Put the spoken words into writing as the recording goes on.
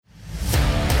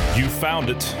You found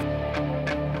it.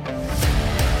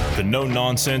 The no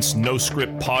nonsense, no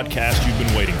script podcast you've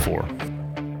been waiting for.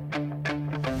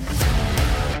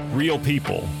 Real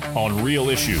people on real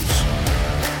issues.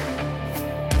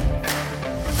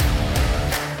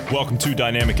 Welcome to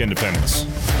Dynamic Independence,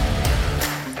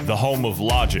 the home of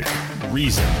logic,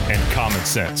 reason, and common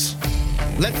sense.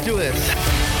 Let's do this.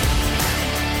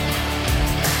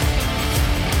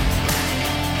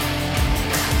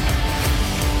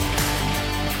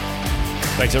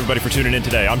 Thanks, everybody, for tuning in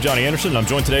today. I'm Johnny Anderson, and I'm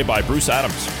joined today by Bruce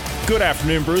Adams. Good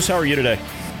afternoon, Bruce. How are you today?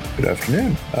 Good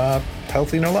afternoon.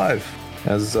 Healthy and alive.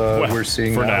 As we're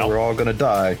seeing now, we're all going to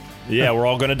die. Yeah, we're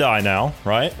all going to die now,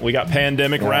 right? We got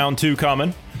pandemic round 2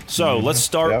 coming. So let's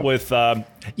start with,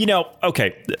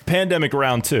 pandemic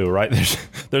round 2, right?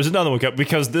 There's another one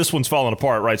because this one's falling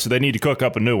apart, right? So they need to cook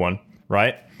up a new one,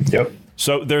 right? Yep.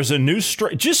 So there's a new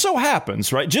strain, just so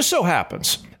happens,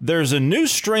 there's a new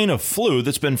strain of flu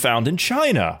that's been found in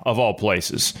China, of all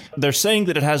places. They're saying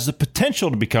that it has the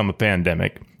potential to become a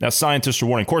pandemic. Now, scientists are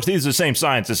warning. Of course, these are the same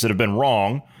scientists that have been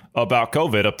wrong about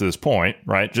COVID up to this point,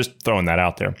 right? Just throwing that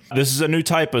out there. This is a new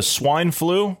type of swine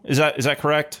flu. Is that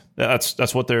correct?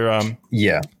 That's what they're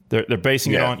they're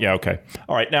basing it on. Yeah. Okay.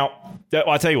 All right. Now,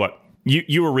 I'll tell you what.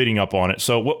 You were reading up on it.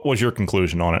 So what was your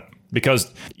conclusion on it?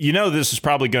 Because this is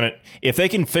probably going to, if they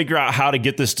can figure out how to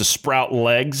get this to sprout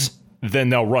legs, then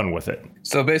they'll run with it.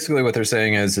 So basically what they're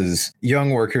saying is young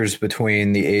workers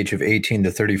between the age of 18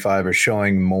 to 35 are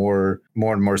showing more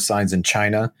and more signs in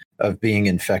China of being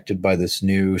infected by this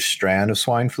new strand of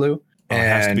swine flu. It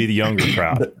has to be the younger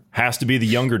crowd. Has to be the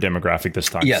younger demographic this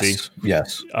time. Yes. See?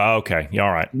 Yes. Okay.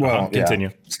 All right. Well, continue.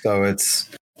 Yeah. So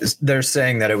they're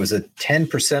saying that it was a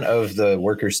 10% of the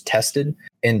workers tested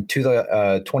in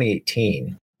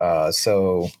 2018.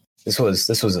 So this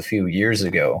was a few years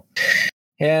ago.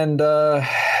 And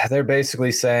they're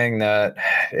basically saying that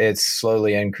it's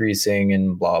slowly increasing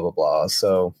and blah, blah, blah.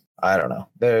 So I don't know.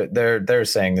 They're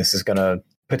saying this is going to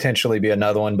potentially be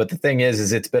another one. But the thing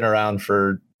is it's been around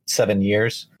for 7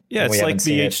 years. Yeah, it's like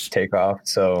the take off.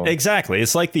 So exactly,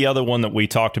 it's like the other one that we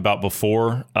talked about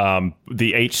before,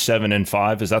 the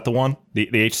H7N5. Is that the one? The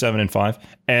H7N5,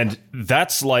 and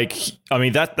that's like,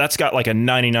 that's got like a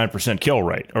 99% kill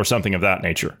rate or something of that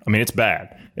nature. I mean, it's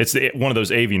bad. It's one of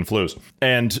those avian flus,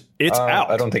 and it's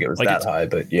out. I don't think it was that high,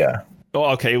 but yeah.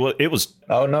 Oh, okay. Well, it was.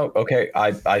 Oh no. Okay,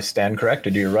 I stand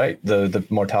corrected. You're right. The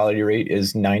mortality rate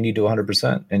is 90 to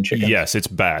 100% in chickens. Yes, it's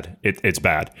bad. It's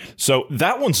bad. So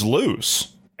that one's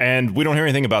loose. And we don't hear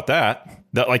anything about that.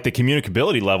 That, like, the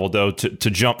communicability level, though, to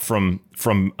jump from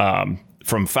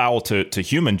fowl to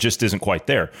human just isn't quite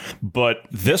there. But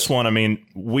this one, I mean,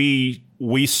 we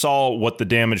saw what the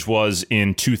damage was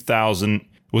in 2000.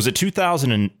 Was it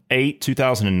 2008,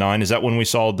 2009? Is that when we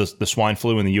saw the swine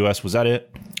flu in the U.S.? Was that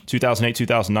it? 2008,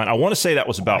 2009? I want to say that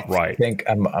was about right. I think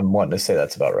I'm wanting to say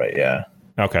that's about right, yeah.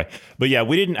 Okay. But yeah,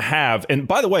 we didn't have, and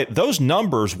by the way, those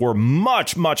numbers were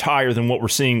much, much higher than what we're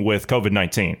seeing with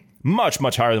COVID-19. Much,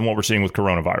 much higher than what we're seeing with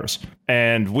coronavirus.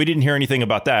 And we didn't hear anything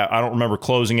about that. I don't remember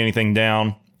closing anything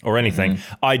down or anything.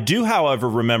 Mm-hmm. I do, however,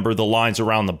 remember the lines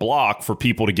around the block for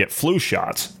people to get flu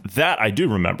shots. That I do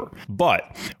remember.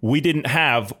 But we didn't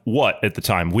have what at the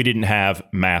time? We didn't have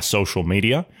mass social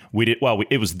media.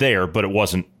 It was there, but it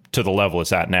wasn't to the level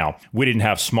it's at now. We didn't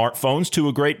have smartphones to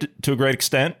a great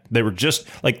extent. They were just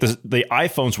like the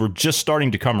iPhones were just starting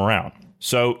to come around.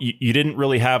 So you didn't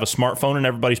really have a smartphone in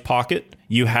everybody's pocket.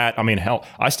 You had,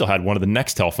 I still had one of the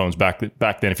Nextel phones back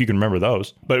then, if you can remember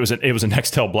those. But it was a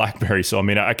Nextel BlackBerry. So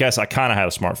I guess I kind of had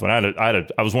a smartphone. I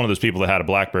was one of those people that had a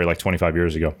BlackBerry like 25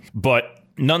 years ago. But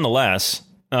nonetheless,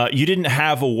 you didn't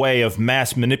have a way of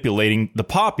mass manipulating the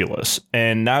populace,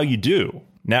 and now you do.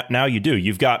 Now you do.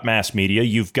 You've got mass media.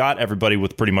 You've got everybody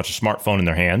with pretty much a smartphone in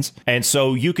their hands. And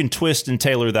so you can twist and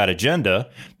tailor that agenda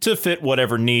to fit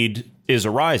whatever need is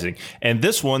arising. And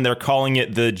this one, they're calling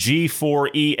it the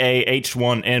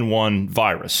G4EA-H1N1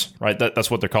 virus, right? That's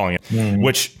what they're calling it,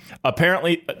 which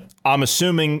apparently I'm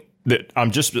assuming that I'm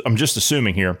just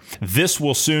assuming here, this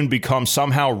will soon become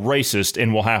somehow racist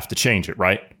and we'll have to change it,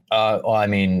 right?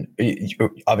 Obviously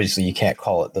you can't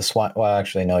call it the swine. Well,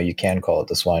 actually, no, you can call it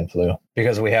the swine flu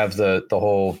because we have the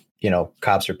whole,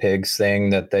 cops or pigs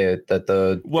thing that the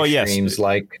extremes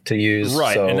like to use.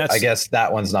 Right. So I guess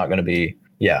that one's not going to be.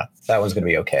 Yeah, that one's going to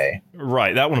be okay.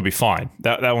 Right. That one will be fine.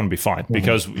 That one will be fine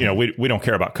because, we don't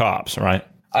care about cops. Right.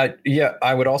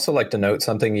 I would also like to note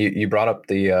something. You brought up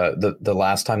the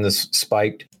last time this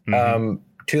spiked,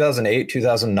 2008,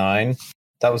 2009.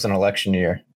 That was an election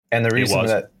year. And the reason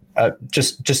that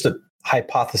just a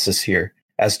hypothesis here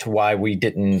as to why we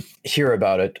didn't hear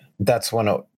about it. That's when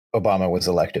Obama was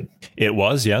elected. It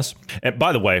was, yes. And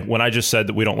by the way, when I just said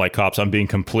that we don't like cops, I'm being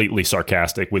completely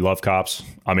sarcastic. We love cops.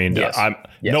 I mean, Yes.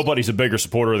 Nobody's a bigger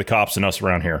supporter of the cops than us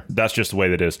around here. That's just the way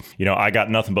that is. You know, I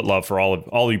got nothing but love for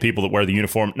all you people that wear the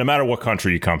uniform, no matter what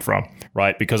country you come from,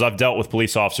 right? Because I've dealt with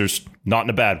police officers, not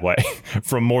in a bad way,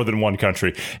 from more than one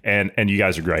country, and you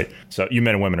guys are great. So you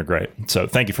men and women are great. So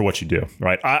thank you for what you do,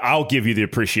 right? I'll give you the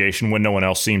appreciation when no one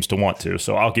else seems to want to.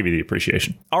 So I'll give you the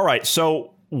appreciation. All right,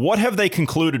 so what have they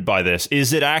concluded by this?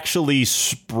 Is it actually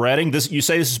spreading? This, you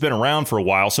say this has been around for a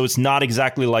while, so it's not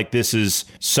exactly like this is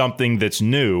something that's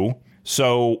new.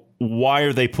 So why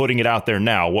are they putting it out there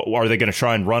now? Are they going to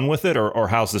try and run with it, or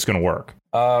how's this going to work?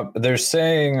 They're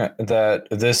saying that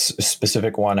this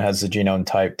specific one has the genome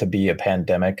type to be a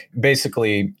pandemic.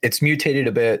 Basically, it's mutated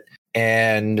a bit,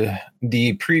 and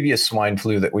the previous swine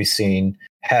flu that we've seen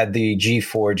had the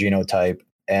G4 genotype,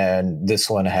 and this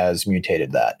one has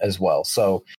mutated that as well.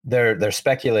 So they're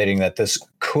speculating that this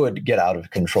could get out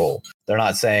of control. They're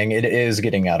not saying it is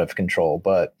getting out of control,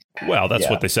 but well, that's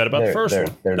what they said about the first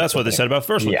one. That's what they said about the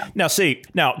first one. Yeah.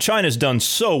 Now China's done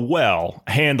so well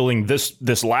handling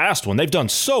this last one. They've done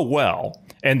so well.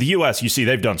 And the U.S., you see,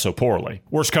 they've done so poorly.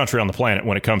 Worst country on the planet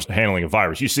when it comes to handling a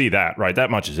virus. You see that, right?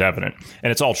 That much is evident. And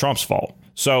it's all Trump's fault.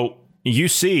 So you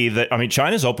see that, I mean,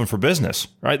 China's open for business,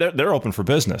 right? They're open for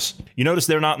business. You notice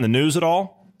they're not in the news at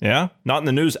all? Yeah? Not in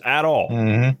the news at all.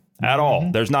 Mm-hmm. At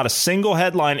all. There's not a single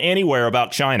headline anywhere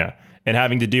about China and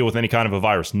having to deal with any kind of a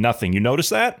virus. Nothing. You notice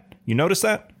that?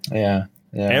 Yeah.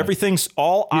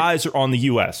 All eyes are on the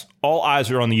U.S. All eyes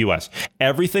are on the U.S.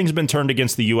 Everything's been turned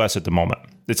against the U.S. at the moment.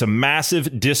 It's a massive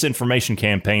disinformation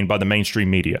campaign by the mainstream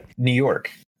media. New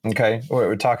York. Okay.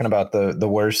 We're talking about the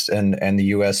worst and the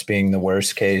U.S. being the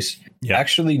worst case. Yeah.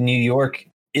 Actually, New York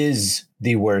is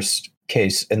the worst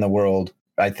case in the world.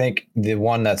 I think the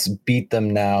one that's beat them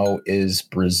now is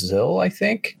Brazil, I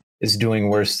think, is doing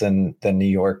worse than New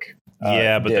York.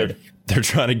 But they're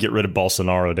trying to get rid of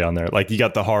Bolsonaro down there. Like, you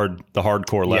got the hardcore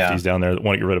lefties down there that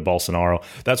want to get rid of Bolsonaro.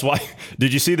 That's why.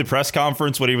 Did you see the press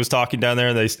conference when he was talking down there?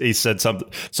 And he said something.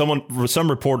 Some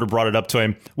reporter brought it up to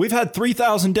him. We've had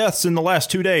 3,000 deaths in the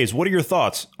last 2 days. What are your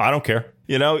thoughts? I don't care.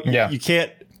 You know,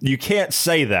 you can't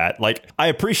say that. Like, I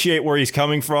appreciate where he's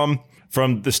coming from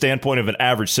the standpoint of an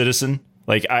average citizen.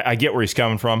 Like, I get where he's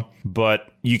coming from, but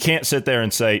you can't sit there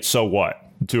and say, so what?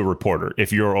 To a reporter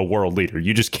if you're a world leader.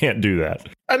 You just can't do that.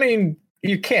 I mean,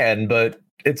 you can, but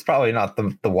it's probably not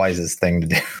the wisest thing to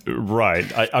do.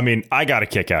 Right. I mean, I got a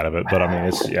kick out of it, but I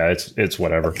mean, it's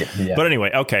whatever. Okay, yeah. But anyway,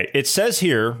 okay. It says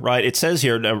here, right? It says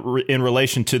here in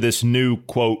relation to this new,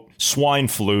 quote, swine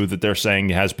flu that they're saying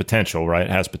has potential, right?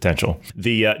 It has potential.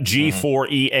 The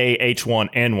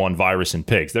G4EA-H1N1 virus in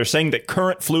pigs. They're saying that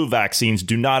current flu vaccines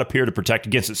do not appear to protect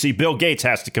against it. See, Bill Gates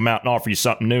has to come out and offer you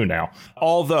something new now.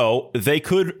 Although they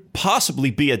could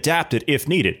possibly be adapted if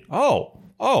needed. Oh,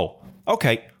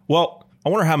 okay. Well, I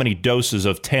wonder how many doses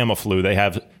of Tamiflu they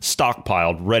have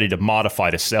stockpiled ready to modify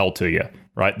to sell to you,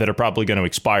 right? That are probably going to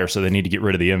expire, so they need to get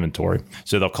rid of the inventory.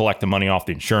 So they'll collect the money off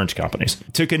the insurance companies.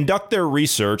 To conduct their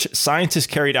research, scientists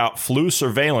carried out flu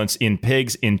surveillance in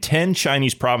pigs in 10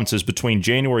 Chinese provinces between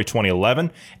January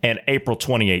 2011 and April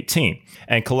 2018,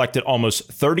 and collected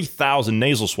almost 30,000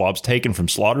 nasal swabs taken from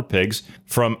slaughtered pigs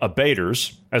from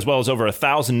abaters, as well as over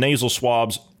 1,000 nasal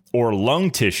swabs or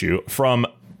lung tissue from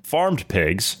farmed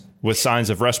pigs with signs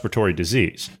of respiratory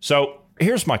disease. So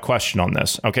here's my question on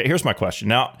this. Okay, here's my question.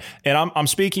 Now, and I'm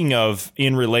speaking of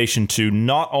in relation to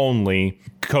not only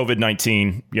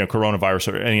COVID-19,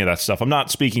 coronavirus or any of that stuff. I'm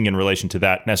not speaking in relation to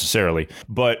that necessarily,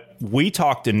 but we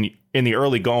talked in the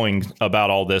early going about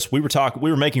all this. We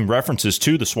were making references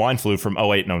to the swine flu from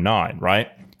 08 and 09, right?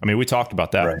 I mean, we talked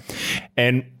about that. Right.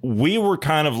 And we were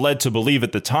kind of led to believe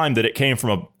at the time that it came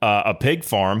from a pig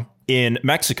farm in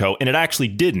Mexico, and it actually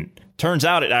didn't. Turns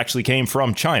out it actually came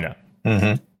from China.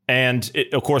 Mm-hmm. And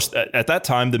of course, at that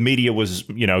time, the media was,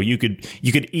 you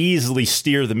could easily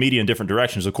steer the media in different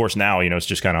directions. Of course, now, it's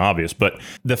just kind of obvious. But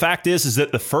the fact is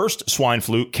that the first swine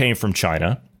flu came from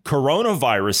China.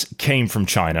 Coronavirus came from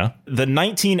China. The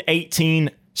 1918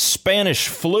 Spanish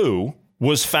flu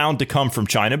was found to come from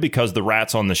China because the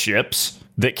rats on the ships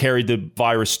that carried the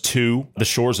virus to the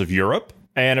shores of Europe.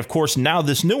 And of course, now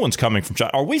this new one's coming from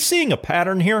China. Are we seeing a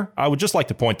pattern here? I would just like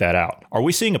to point that out. Are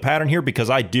we seeing a pattern here? Because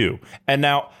I do. And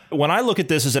now, when I look at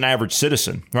this as an average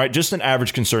citizen, right, just an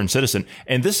average concerned citizen,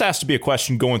 and this has to be a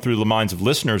question going through the minds of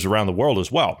listeners around the world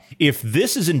as well. If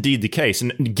this is indeed the case,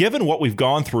 and given what we've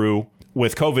gone through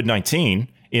with COVID-19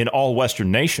 in all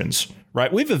Western nations,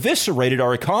 right, we've eviscerated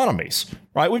our economies,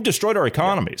 right? We've destroyed our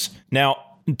economies. Yeah. Now,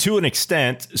 to an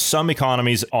extent, some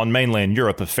economies on mainland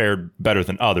Europe have fared better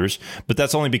than others, but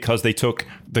that's only because they took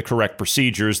the correct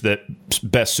procedures that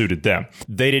best suited them.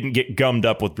 They didn't get gummed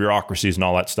up with bureaucracies and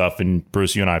all that stuff. And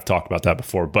Bruce, you and I have talked about that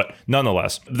before. But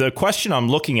nonetheless, the question I'm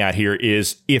looking at here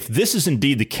is, if this is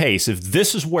indeed the case, if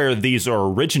this is where these are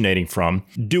originating from,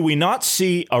 do we not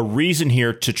see a reason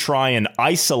here to try and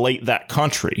isolate that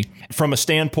country from a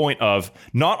standpoint of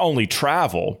not only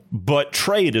travel, but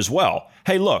trade as well?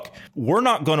 Hey, look, we're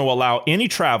not going to allow any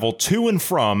travel to and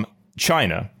from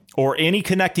China or any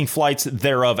connecting flights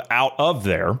thereof out of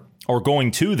there or going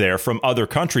to there from other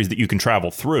countries that you can travel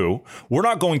through. We're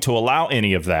not going to allow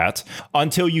any of that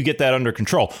until you get that under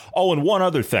control. Oh, and one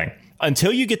other thing.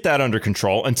 Until you get that under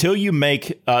control, until you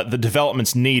make the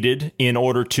developments needed in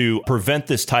order to prevent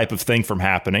this type of thing from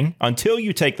happening, until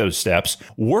you take those steps,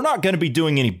 we're not going to be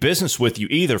doing any business with you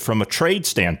either from a trade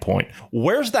standpoint.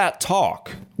 Where's that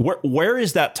talk? Where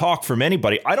is that talk from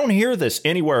anybody? I don't hear this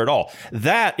anywhere at all.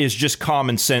 That is just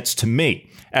common sense to me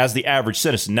as the average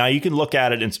citizen. Now, you can look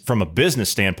at it from a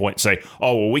business standpoint and say,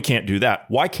 oh, well, we can't do that.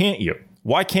 Why can't you?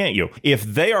 Why can't you? If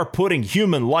they are putting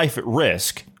human life at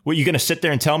risk, what, you going to sit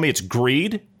there and tell me it's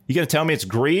greed? You going to tell me it's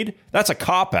greed? That's a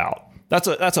cop-out. That's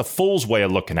a fool's way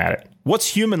of looking at it. What's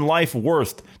human life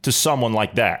worth to someone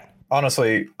like that?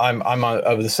 Honestly, I'm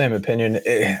of the same opinion.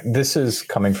 This is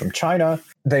coming from China.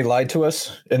 They lied to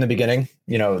us in the beginning.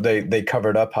 You know, they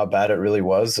covered up how bad it really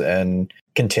was and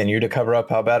continue to cover up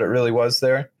how bad it really was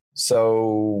there.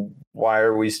 So why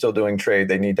are we still doing trade?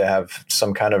 They need to have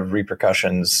some kind of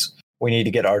repercussions. We need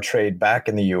to get our trade back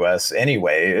in the U.S.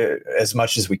 anyway, as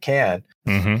much as we can,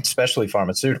 especially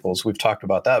pharmaceuticals. We've talked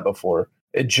about that before.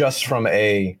 I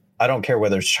don't care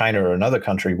whether it's China or another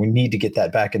country, we need to get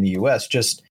that back in the U.S.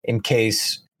 just in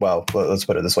case. Well, let's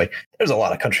put it this way. There's a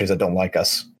lot of countries that don't like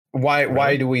us.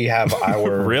 Why do we have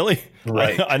our... Really?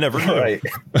 Right. I never knew.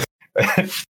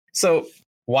 Right. So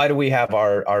why do we have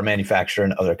our manufacture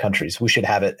in other countries? We should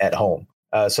have it at home.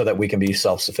 So that we can be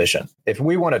self-sufficient. If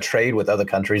we want to trade with other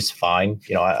countries, fine.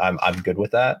 You know, I'm good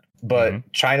with that. But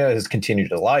China has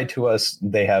continued to lie to us.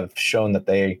 They have shown that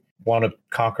they want to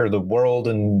conquer the world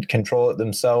and control it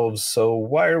themselves. So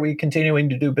why are we continuing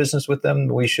to do business with them?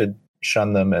 We should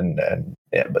shun them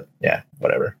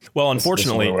whatever. Well,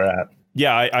 unfortunately, this is where we're at.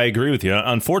 Yeah, I agree with you.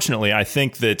 Unfortunately, I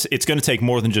think that it's going to take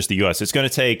more than just the U.S. It's going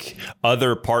to take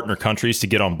other partner countries to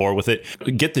get on board with it.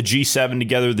 Get the G7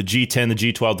 together, the G10,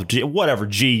 the G12, whatever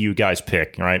G you guys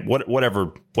pick, right?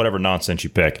 Whatever nonsense you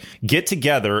pick. Get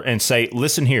together and say,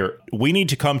 listen here, we need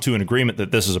to come to an agreement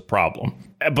that this is a problem.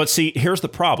 But see, here's the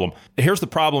problem. Here's the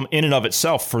problem in and of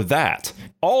itself for that.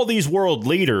 All these world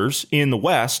leaders in the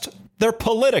West, they're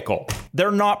political.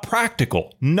 They're not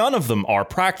practical. None of them are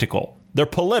practical. They're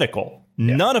political.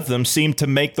 Yeah. None of them seem to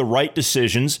make the right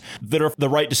decisions that are the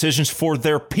right decisions for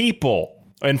their people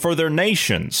and for their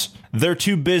nations. They're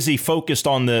too busy focused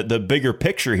on the bigger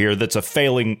picture here that's a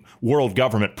failing world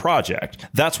government project.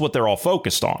 That's what they're all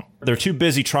focused on. They're too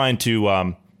busy trying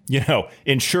to,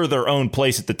 ensure their own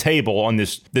place at the table on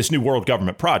this new world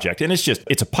government project. And it's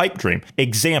a pipe dream.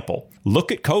 Example,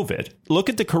 look at COVID. Look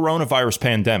at the coronavirus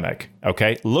pandemic.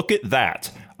 Okay, look at that.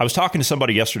 I was talking to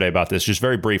somebody yesterday about this, just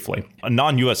very briefly. A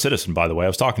non-U.S. citizen, by the way. I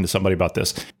was talking to somebody about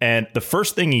this. And the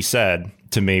first thing he said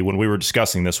to me when we were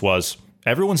discussing this was,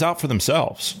 everyone's out for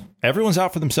themselves. Everyone's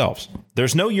out for themselves.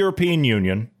 There's no European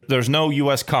Union. There's no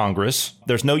U.S. Congress.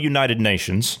 There's no United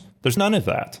Nations. There's none of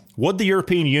that. What'd the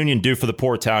European Union do for the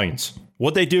poor Italians?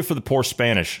 What'd they do for the poor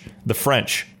Spanish, the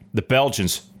French, the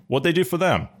Belgians? What'd they do for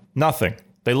them? Nothing.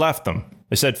 They left them.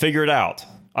 They said, figure it out.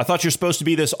 I thought you're supposed to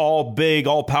be this all big,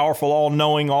 all powerful, all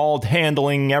knowing, all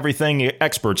handling everything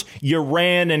experts. You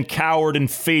ran and cowered in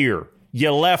fear.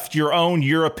 You left your own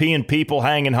European people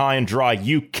hanging high and dry.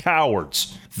 You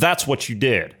cowards. That's what you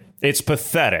did. It's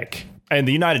pathetic. And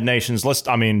the United Nations,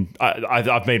 I've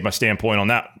made my standpoint on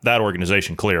that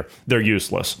organization clear. They're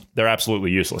useless. They're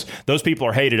absolutely useless. Those people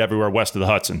are hated everywhere west of the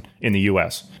Hudson in the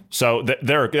U.S. So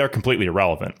they're completely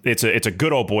irrelevant. It's a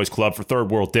good old boys club for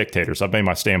third world dictators. I've made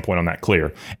my standpoint on that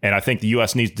clear. And I think the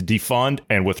U.S. needs to defund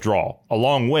and withdraw,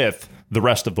 along with the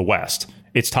rest of the West.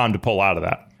 It's time to pull out of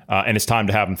that. And it's time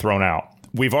to have them thrown out.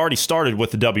 We've already started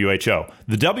with the WHO.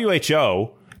 The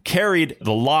WHO carried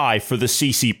the lie for the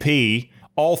CCP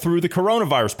all through the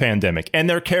coronavirus pandemic, and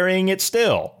they're carrying it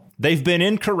still. They've been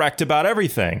incorrect about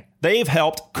everything. They've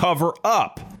helped cover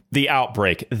up the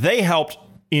outbreak. They helped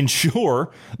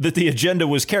ensure that the agenda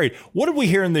was carried. What did we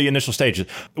hear in the initial stages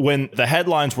when the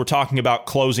headlines were talking about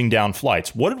closing down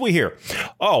flights? What did we hear?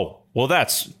 Oh, well,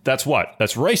 that's what?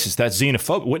 That's racist. That's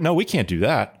xenophobic. No, we can't do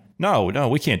that. No,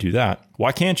 we can't do that.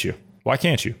 Why can't you? Why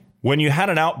can't you? When you had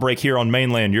an outbreak here on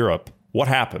mainland Europe, What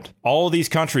happened? All of these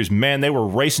countries, man, they were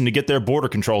racing to get their border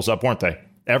controls up, weren't they?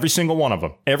 Every single one of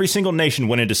them. Every single nation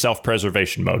went into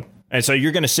self-preservation mode. And so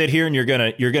you're going to sit here and you're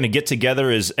going to get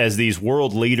together as these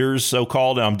world leaders,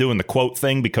 so-called, and I'm doing the quote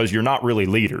thing because you're not really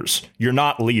leaders. You're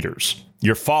not leaders.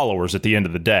 You're followers at the end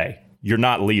of the day. You're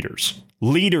not leaders.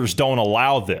 Leaders don't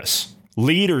allow this.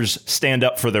 Leaders stand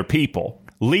up for their people.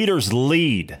 Leaders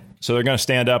lead. So they're going to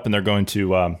stand up and they're going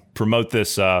to promote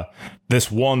this this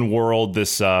one world,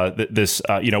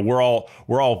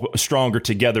 we're all stronger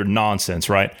together nonsense,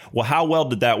 right? Well, how well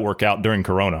did that work out during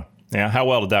Corona? Yeah, how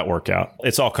well did that work out?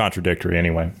 It's all contradictory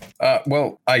anyway.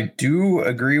 Well, I do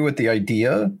agree with the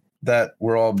idea that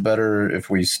we're all better if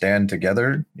we stand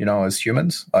together, as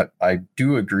humans. I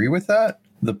do agree with that.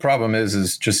 The problem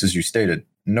is just as you stated,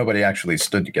 nobody actually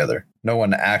stood together. No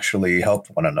one actually helped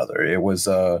one another. It was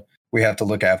we have to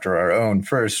look after our own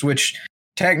first, which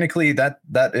technically that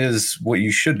is what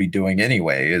you should be doing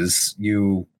anyway, is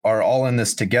you are all in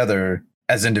this together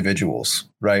as individuals,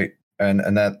 right?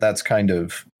 And that's kind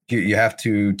of, you have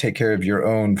to take care of your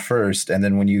own first. And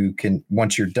then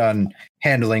once you're done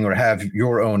handling or have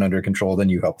your own under control, then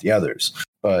you help the others.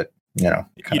 But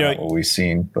kind of what we've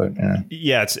seen, but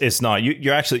yeah, it's not.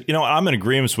 You're actually, I'm in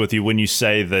agreement with you when you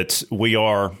say that we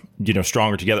are,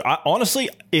 stronger together. Honestly,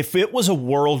 if it was a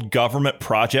world government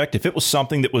project, if it was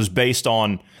something that was based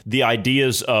on the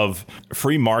ideas of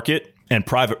free market and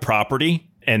private property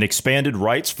and expanded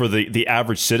rights for the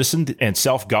average citizen and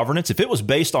self-governance, if it was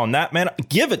based on that, man,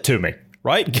 give it to me,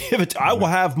 right? Give it. I will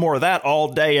have more of that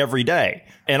all day, every day.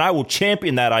 And I will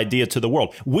champion that idea to the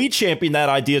world. We champion that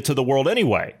idea to the world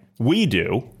anyway. We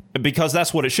do, because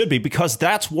that's what it should be, because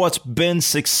that's what's been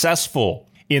successful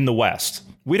in the West.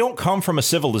 We don't come from a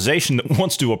civilization that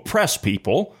wants to oppress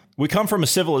people. We come from a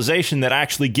civilization that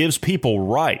actually gives people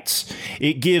rights.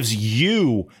 It gives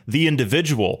you, the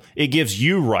individual, it gives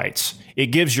you rights. It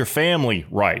gives your family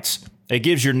rights. It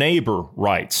gives your neighbor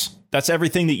rights. That's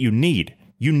everything that you need.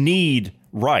 You need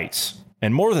rights.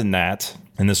 And more than that,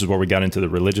 and this is where we got into the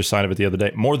religious side of it the other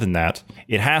day, more than that,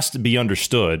 it has to be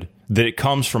understood that it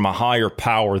comes from a higher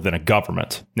power than a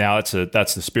government. Now,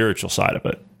 that's the spiritual side of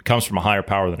it. It comes from a higher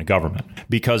power than a government.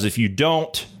 Because if you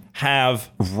don't have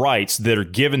rights that are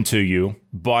given to you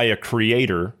by a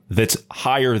creator that's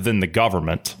higher than the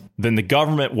government, then the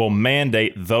government will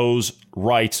mandate those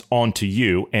rights onto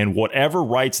you. And whatever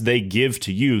rights they give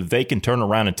to you, they can turn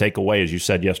around and take away, as you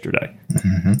said yesterday.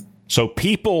 Mm-hmm. So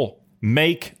people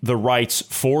make the rights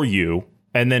for you,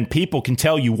 and then people can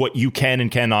tell you what you can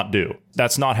and cannot do.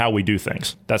 That's not how we do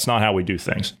things. That's not how we do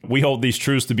things. We hold these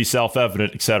truths to be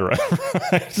self-evident, etc.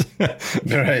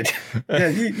 Right. Yeah,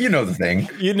 you know the thing.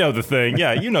 You know the thing.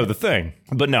 Yeah, you know the thing.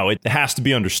 But no, it has to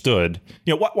be understood.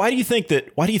 Why do you think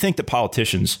that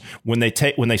politicians, when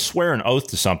they swear an oath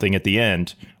to something at the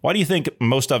end, why do you think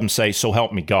most of them say, "So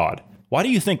help me God"? Why do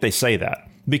you think they say that?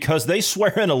 Because they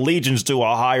swear an allegiance to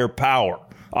a higher power,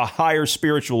 a higher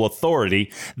spiritual authority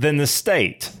than the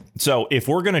state. So if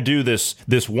we're going to do this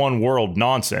one world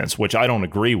nonsense, which I don't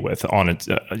agree with on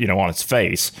its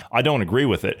face, I don't agree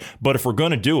with it. But if we're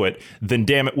going to do it, then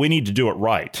damn it, we need to do it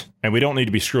right. And we don't need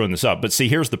to be screwing this up. But see,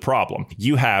 here's the problem.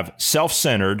 You have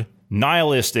self-centered,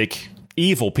 nihilistic,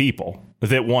 evil people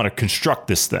that want to construct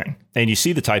this thing. And you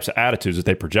see the types of attitudes that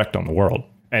they project on the world.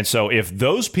 And so if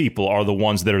those people are the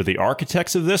ones that are the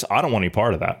architects of this, I don't want any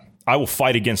part of that. I will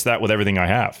fight against that with everything I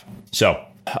have. So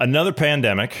another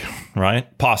pandemic,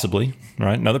 right? Possibly,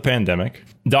 right? Another pandemic.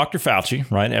 Dr. Fauci,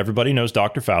 right? Everybody knows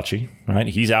Dr. Fauci, right?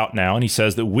 He's out now and he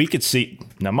says that we could see,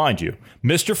 now mind you,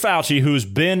 Mr. Fauci, who's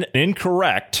been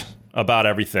incorrect about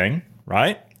everything,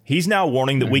 right? He's now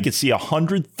warning that we could see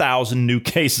 100,000 new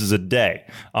cases a day.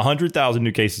 100,000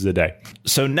 new cases a day.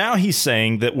 So now he's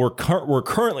saying that we're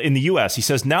currently in the U.S. He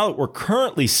says now that we're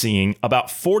currently seeing about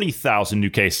 40,000 new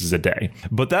cases a day,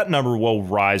 but that number will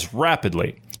rise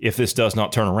rapidly if this does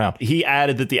not turn around. He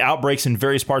added that the outbreaks in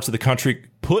various parts of the country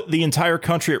put the entire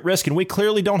country at risk, and we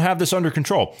clearly don't have this under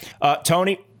control.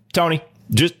 Tony.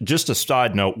 Just a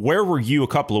side note, where were you a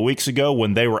couple of weeks ago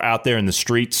when they were out there in the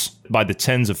streets by the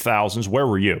tens of thousands? Where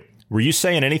were you? Were you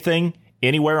saying anything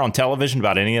anywhere on television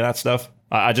about any of that stuff?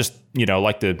 I just, I'd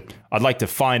like to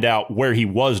find out where he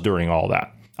was during all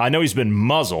that. I know he's been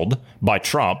muzzled by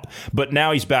Trump, but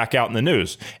now he's back out in the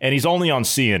news. And he's only on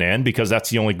CNN because that's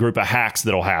the only group of hacks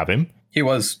that'll have him. He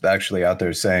was actually out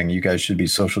there saying you guys should be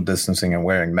social distancing and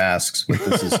wearing masks, but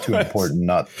this is too important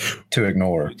not to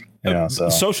ignore. So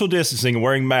social distancing and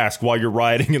wearing masks while you're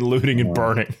rioting and looting and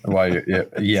burning.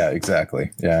 Yeah,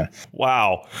 exactly. Yeah.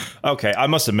 Wow. Okay, I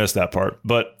must have missed that part.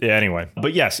 But yeah, anyway.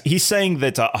 But yes, he's saying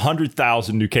that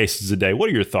 100,000 new cases a day. What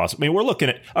are your thoughts? I mean, we're looking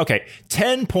at,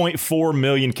 10.4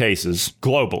 million cases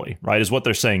globally, right, is what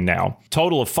they're saying now.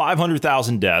 Total of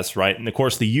 500,000 deaths, right? And of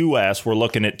course, the U.S., we're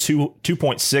looking at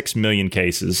 2.6 million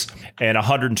cases and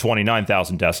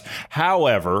 129,000 deaths.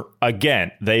 However,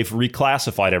 again, they've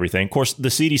reclassified everything. Of course, the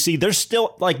CDC, they're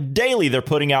still, daily, they're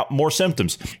putting out more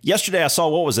symptoms. Yesterday, I saw,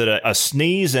 what was it, a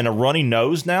sneeze and a runny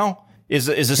nose now is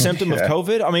a symptom of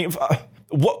COVID? I mean,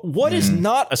 what is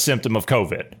not a symptom of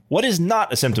COVID? What is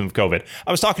not a symptom of COVID?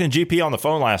 I was talking to GP on the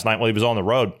phone last night while he was on the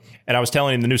road, and I was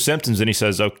telling him the new symptoms, and he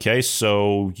says, okay,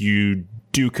 so you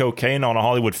do cocaine on a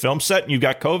Hollywood film set and you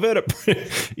got COVID?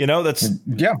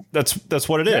 That's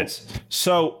what it is.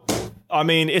 So, I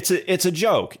mean, it's a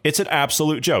joke. It's an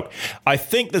absolute joke. I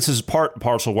think this is part and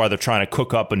parcel why they're trying to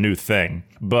cook up a new thing.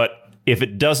 But if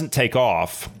it doesn't take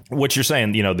off, what you're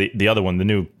saying, the other one, the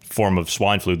new form of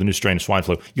swine flu, the new strain of swine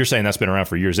flu, you're saying that's been around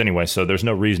for years anyway. So there's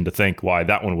no reason to think why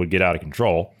that one would get out of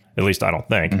control. At least I don't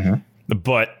think. Mm-hmm.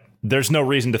 But there's no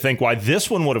reason to think why this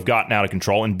one would have gotten out of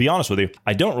control. And to be honest with you,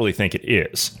 I don't really think it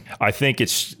is. I think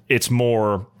it's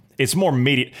more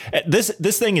media. This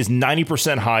thing is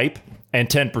 90% hype and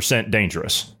 10%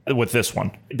 dangerous with this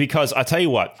one. Because I tell you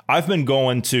what, I've been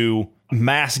going to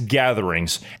mass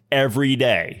gatherings every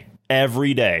day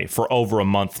for over a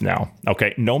month now.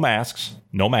 Okay, no masks.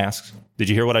 Did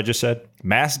you hear what I just said?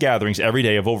 Mass gatherings every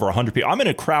day of over 100 people. I'm in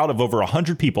a crowd of over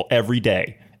 100 people every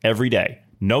day.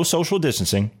 No social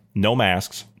distancing, no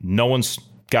masks. No one's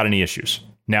got any issues.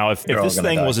 Now, if this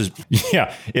thing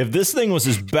was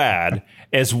as bad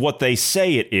as what they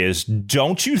say it is,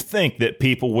 don't you think that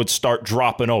people would start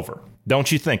dropping over?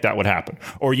 Don't you think that would happen?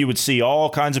 Or you would see all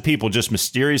kinds of people just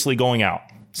mysteriously going out?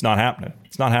 It's not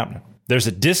happening. There's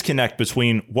a disconnect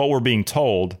between what we're being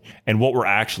told and what we're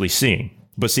actually seeing.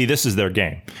 But see, this is their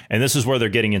game, and this is where they're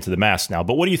getting into the mask now.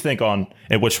 But what do you think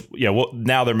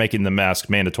now they're making the mask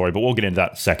mandatory, but we'll get into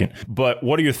that in a second. But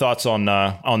what are your thoughts on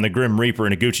the Grim Reaper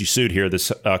in a Gucci suit here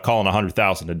that's calling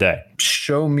 100,000 a day?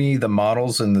 Show me the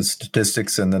models and the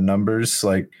statistics and the numbers.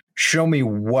 Show me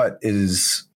what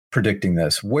is predicting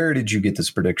this. Where did you get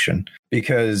this prediction?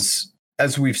 Because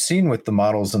as we've seen with the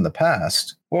models in the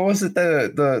past, what was it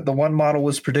the one model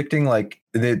was predicting?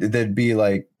 There'd be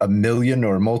 1 million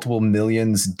or multiple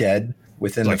millions dead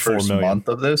within the first month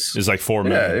of this. It's 4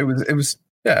 million. Yeah, it was.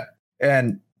 Yeah.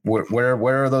 And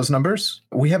where are those numbers?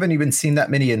 We haven't even seen that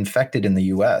many infected in the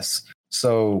US.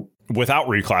 So without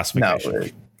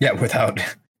reclassification.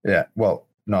 Well,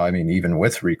 no, I mean, even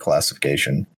with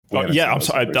reclassification.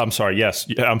 I'm sorry. Yes.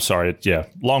 Yeah, I'm sorry. Yeah.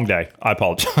 Long day. I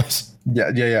apologize.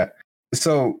 Yeah.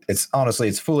 So it's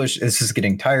foolish. This is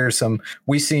getting tiresome.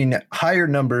 We've seen higher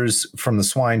numbers from the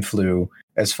swine flu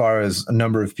as far as a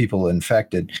number of people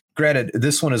infected. Granted,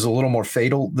 this one is a little more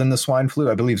fatal than the swine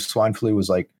flu. I believe swine flu was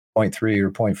 0.3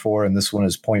 or 0.4, and this one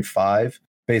is 0.5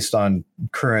 based on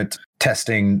current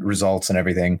testing results and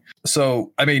everything.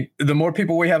 So, I mean, the more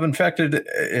people we have infected,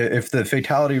 if the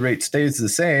fatality rate stays the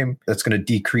same, that's going to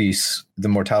decrease the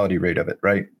mortality rate of it,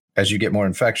 right? As you get more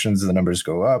infections, the numbers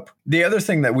go up. The other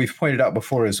thing that we've pointed out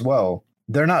before as well,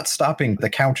 they're not stopping the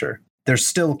counter. They're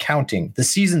still counting. The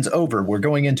season's over. We're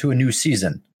going into a new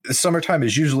season. The summertime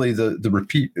is usually the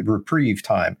reprieve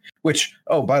time, which,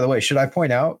 oh, by the way, should I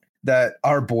point out that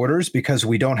our borders, because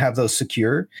we don't have those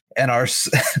secure, and our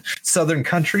southern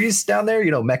countries down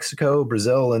there, Mexico,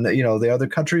 Brazil, and, the other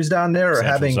countries down there are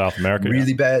having South America,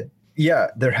 really bad. Yeah,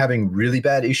 they're having really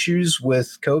bad issues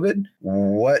with COVID.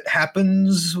 What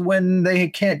happens when they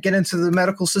can't get into the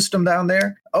medical system down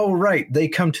there? Oh, right. They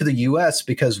come to the U.S.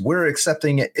 because we're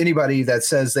accepting anybody that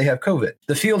says they have COVID.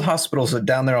 The field hospitals are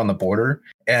down there on the border,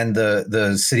 and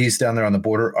the cities down there on the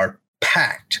border are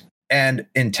packed. And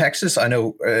in Texas, I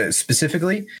know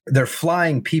specifically, they're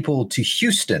flying people to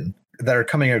Houston that are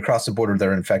coming across the border that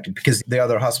are infected because the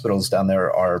other hospitals down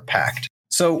there are packed.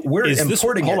 So we're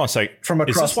importing from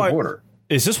across the border.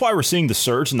 Is this why we're seeing the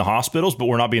surge in the hospitals, but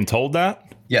we're not being told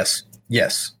that? Yes.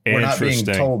 We're not being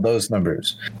told those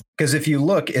numbers. Because if you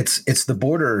look, it's the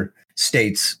border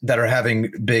states that are having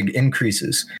big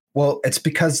increases. Well, it's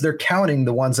because they're counting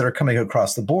the ones that are coming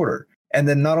across the border. And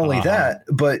then not only that,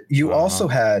 but you also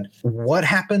had what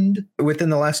happened within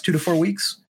the last 2 to 4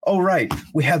 weeks? Oh, right.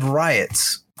 We have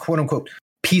riots, quote unquote,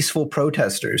 peaceful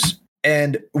protesters.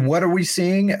 And what are we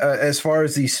seeing as far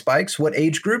as these spikes? What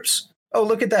age groups? Oh,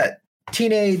 look at that.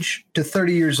 Teenage to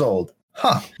 30 years old.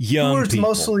 Huh. Young people.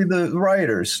 Mostly the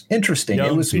rioters. Interesting.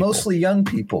 It was mostly young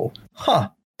people. Huh.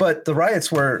 but the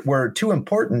riots were too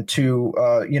important to,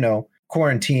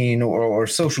 quarantine or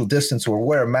social distance or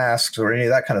wear masks or any of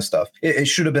that kind of stuff. It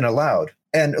should have been allowed.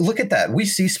 And look at that. We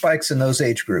see spikes in those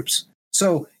age groups.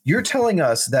 So you're telling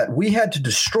us that we had to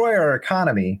destroy our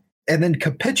economy and then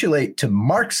capitulate to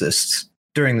Marxists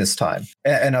during this time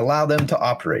and allow them to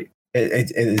operate.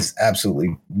 It is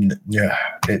absolutely,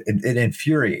 it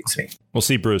infuriates me. Well,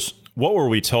 see, Bruce, what were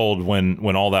we told when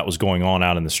all that was going on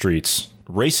out in the streets?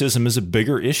 Racism is a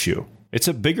bigger issue. It's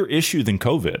a bigger issue than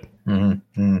COVID.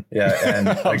 Mm-hmm. Yeah, and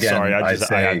again, I'm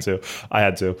sorry, I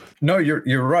had to. No,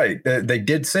 you're right. They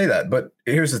did say that, but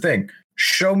here's the thing: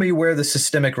 show me where the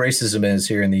systemic racism is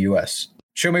here in the U.S.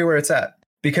 Show me where it's at,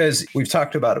 because we've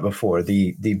talked about it before.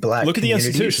 The black look at the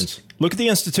institutions. Look at the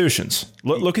institutions.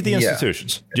 Look at the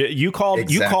institutions. You called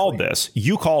this.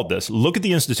 Look at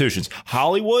the institutions.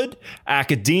 Hollywood,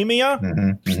 academia,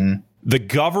 the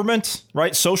government,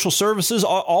 right? Social services,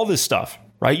 all this stuff.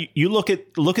 Right. You look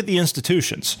at the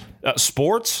institutions,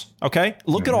 sports. OK,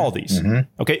 look at all these.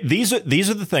 OK, these are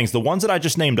the things, the ones that I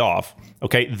just named off.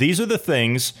 OK, these are the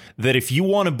things that if you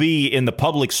want to be in the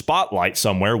public spotlight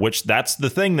somewhere, which that's the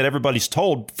thing that everybody's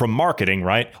told from marketing.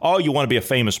 Right. Oh, you want to be a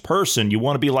famous person. You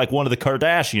want to be like one of the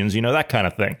Kardashians, that kind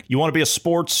of thing. You want to be a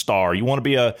sports star. You want to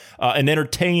be an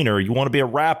entertainer. You want to be a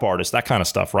rap artist, that kind of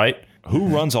stuff. Right. Who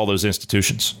runs all those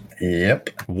institutions? Yep.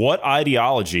 What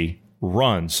ideology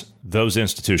runs those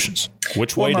institutions?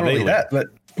 Which way do they lead?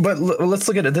 But let's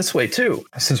look at it this way too.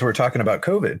 Since we're talking about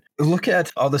COVID, look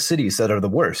at all the cities that are the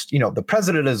worst. The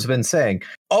president has been saying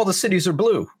all the cities are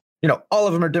blue. All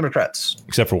of them are Democrats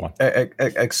except for one.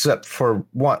 Except for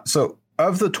one. So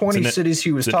of the 20 cities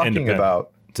he was talking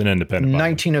about, it's an independent.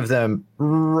 19 of them,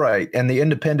 right? And the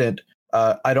independent.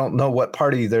 I don't know what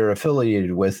party they're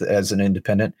affiliated with as an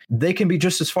independent. They can be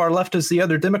just as far left as the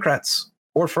other Democrats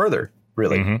or further.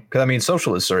 Really, because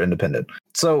socialists are independent.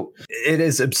 So it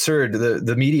is absurd.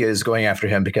 The media is going after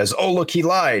him because, oh, look, he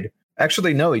lied.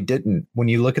 Actually, no, he didn't. When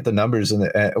you look at the numbers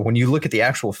and when you look at the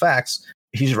actual facts,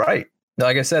 he's right.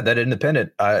 Like I said, that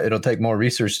independent, it'll take more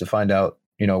research to find out,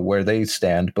 where they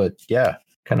stand. But yeah,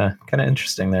 kind of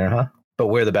interesting there, huh? But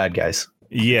we're the bad guys.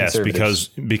 Yes, because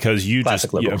you just,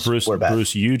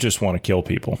 Bruce, you just want to kill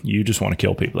people. You just want to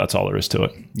kill people. That's all there is to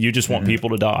it. You just want people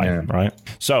to die, right?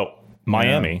 So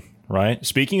Miami. Yeah. Right.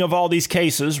 Speaking of all these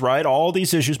cases, right, all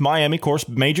these issues, Miami, of course,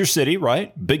 major city,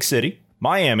 right? Big city.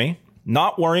 Miami,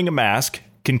 not wearing a mask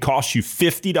can cost you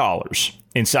 $50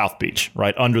 in South Beach,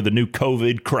 right? Under the new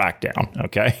COVID crackdown.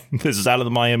 OK, this is out of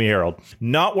the Miami Herald.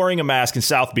 Not wearing a mask in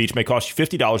South Beach may cost you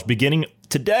 $50 beginning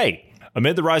today.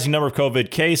 Amid the rising number of COVID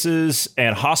cases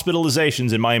and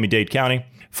hospitalizations in Miami-Dade County.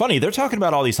 Funny, they're talking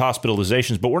about all these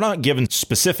hospitalizations, but we're not given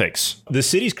specifics. The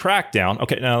city's crackdown.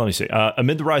 Okay, now let me see.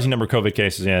 Amid the rising number of COVID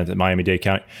cases in Miami-Dade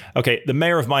County. Okay, the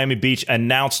mayor of Miami Beach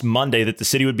announced Monday that the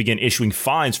city would begin issuing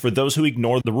fines for those who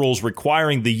ignore the rules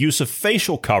requiring the use of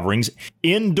facial coverings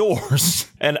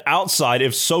indoors and outside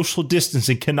if social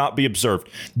distancing cannot be observed.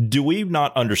 Do we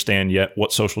not understand yet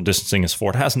what social distancing is for?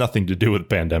 It has nothing to do with the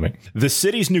pandemic. The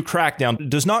city's new crackdown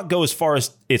does not go as far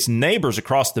as its neighbors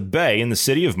across the bay in the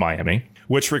city of Miami,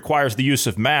 which requires the use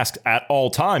of masks at all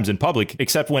times in public,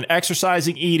 except when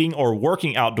exercising, eating, or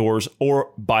working outdoors,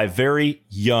 or by very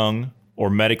young or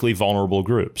medically vulnerable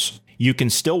groups. You can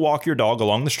still walk your dog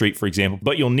along the street, for example,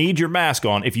 but you'll need your mask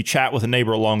on if you chat with a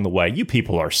neighbor along the way. You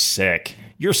people are sick.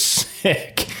 You're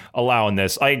sick allowing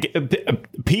this.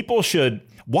 People should...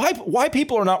 Why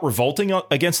people are not revolting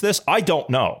against this, I don't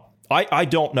know. I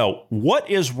don't know. What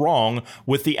is wrong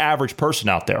with the average person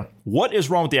out there? What is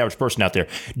wrong with the average person out there?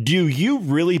 Do you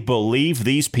really believe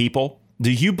these people?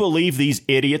 Do you believe these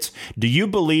idiots? Do you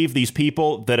believe these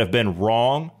people that have been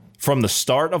wrong from the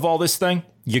start of all this thing?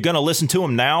 You're going to listen to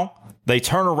them now? They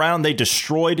turn around. They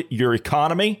destroyed your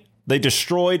economy. They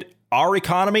destroyed our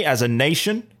economy as a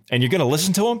nation. And you're going to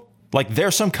listen to them? Like they're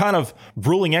some kind of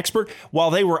ruling expert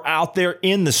while they were out there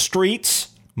in the streets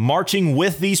marching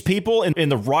with these people in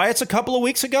the riots a couple of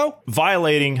weeks ago.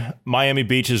 Violating Miami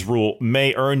Beach's rule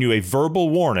may earn you a verbal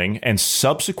warning, and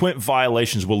subsequent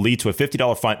violations will lead to a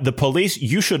 $50 fine. The police,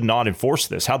 you should not enforce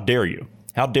this. How dare you?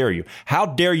 How dare you? How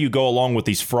dare you go along with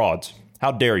these frauds?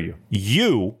 How dare you?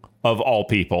 You, of all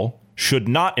people, should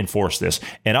not enforce this.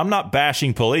 And I'm not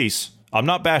bashing police.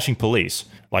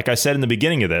 Like I said in the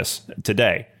beginning of this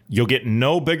today, you'll get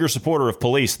no bigger supporter of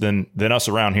police than us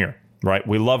around here. Right?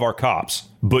 We love our cops,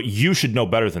 but you should know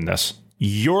better than this.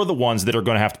 You're the ones that are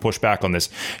going to have to push back on this.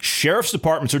 Sheriff's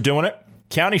departments are doing it.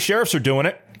 County sheriffs are doing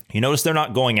it. You notice they're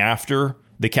not going after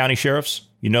the county sheriffs.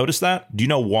 You notice that? Do you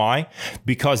know why?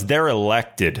 Because they're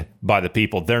elected by the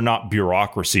people. They're not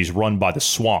bureaucracies run by the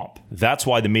swamp. That's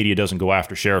why the media doesn't go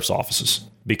after sheriff's offices,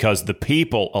 because the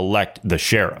people elect the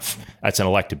sheriff. That's an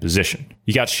elected position.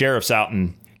 You got sheriffs out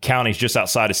in counties just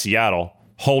outside of Seattle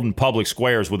holding public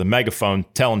squares with a megaphone,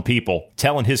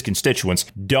 telling his constituents,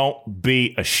 don't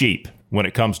be a sheep when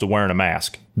it comes to wearing a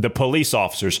mask. The police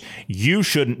officers, you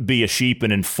shouldn't be a sheep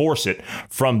and enforce it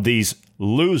from these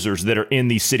losers that are in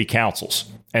these city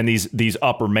councils and these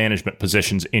upper management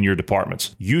positions in your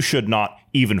departments. You should not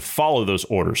even follow those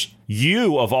orders.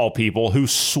 You, of all people, who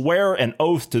swear an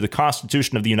oath to the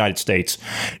Constitution of the United States,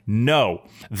 know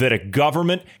that a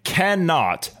government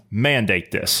cannot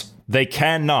mandate this. They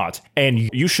cannot, and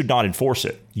you should not enforce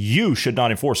it. You should not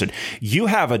enforce it. You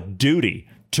have a duty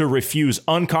to refuse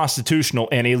unconstitutional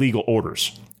and illegal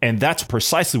orders. And that's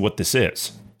precisely what this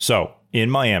is. So in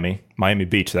Miami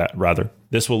Beach,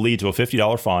 this will lead to a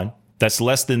 $50 fine. That's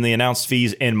less than the announced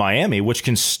fees in Miami, which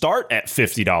can start at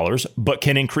 $50, but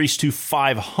can increase to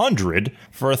 $500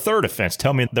 for a third offense.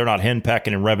 Tell me they're not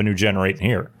henpecking and revenue generating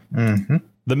here. Mm-hmm.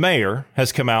 The mayor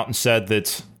has come out and said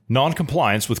that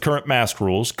non-compliance with current mask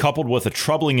rules, coupled with a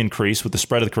troubling increase with the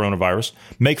spread of the coronavirus,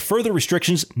 make further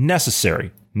restrictions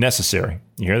necessary. Necessary.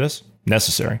 You hear this?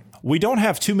 Necessary. We don't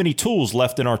have too many tools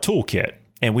left in our toolkit,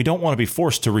 and we don't want to be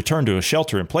forced to return to a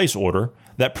shelter-in-place order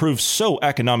that proves so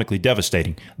economically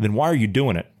devastating. Then why are you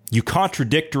doing it? You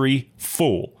contradictory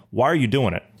fool. Why are you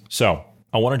doing it? So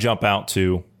I want to jump out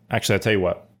to, actually, I'll tell you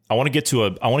what. I want to get to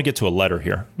a letter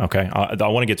here. Okay. I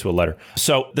want to get to a letter.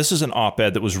 So this is an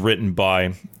op-ed that was written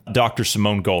by Dr.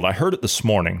 Simone Gold. I heard it this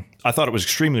morning. I thought it was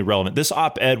extremely relevant. This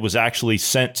op-ed was actually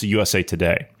sent to USA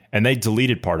Today, and they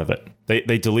deleted part of it.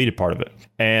 They deleted part of it.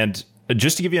 And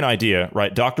just to give you an idea,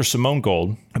 right, Dr. Simone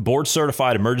Gold, a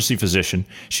board-certified emergency physician,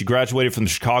 she graduated from the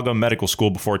Chicago Medical School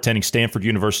before attending Stanford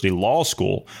University Law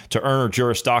School to earn her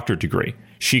Juris Doctorate degree.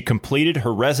 She completed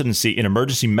her residency in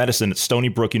emergency medicine at Stony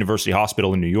Brook University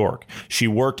Hospital in New York. She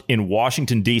worked in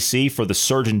Washington, D.C. for the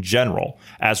Surgeon General,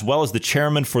 as well as the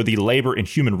chairman for the Labor and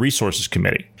Human Resources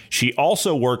Committee. She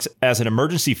also works as an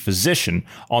emergency physician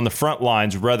on the front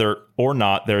lines, whether or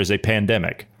not there is a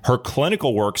pandemic. Her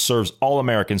clinical work serves all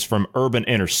Americans from urban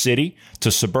inner city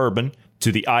to suburban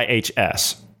to the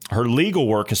IHS. Her legal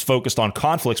work is focused on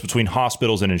conflicts between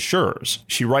hospitals and insurers.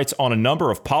 She writes on a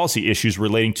number of policy issues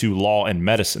relating to law and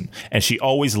medicine, and she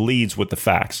always leads with the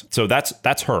facts. So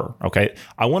that's her, okay?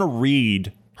 I want to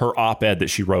read her op-ed that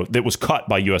she wrote that was cut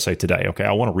by USA Today, okay?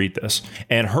 I want to read this.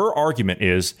 And her argument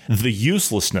is the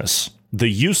uselessness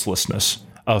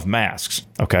of masks,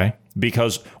 okay?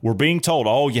 Because we're being told,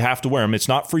 oh, you have to wear them. It's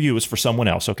not for you. It's for someone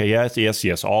else. Okay,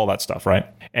 yes, all that stuff, right?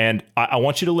 And I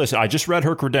want you to listen. I just read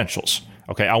her credentials.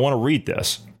 Okay, I want to read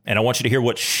this, and I want you to hear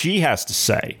what she has to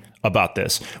say about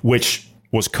this, which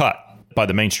was cut by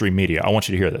the mainstream media. I want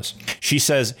you to hear this. She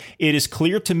says, it is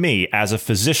clear to me as a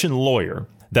physician lawyer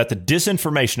that the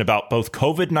disinformation about both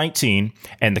COVID-19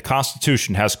 and the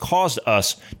Constitution has caused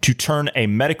us to turn a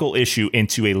medical issue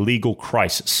into a legal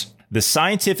crisis. The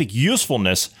scientific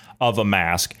usefulness of a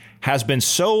mask has been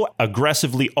so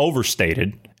aggressively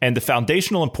overstated, and the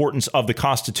foundational importance of the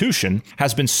Constitution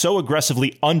has been so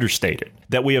aggressively understated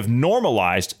that we have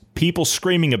normalized people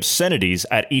screaming obscenities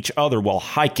at each other while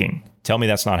hiking. Tell me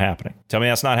that's not happening. Tell me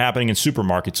that's not happening in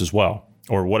supermarkets as well,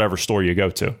 or whatever store you go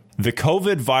to. The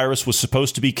COVID virus was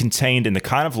supposed to be contained in the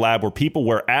kind of lab where people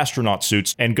wear astronaut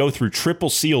suits and go through triple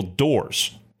sealed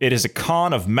doors. It is a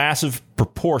con of massive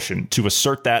proportion to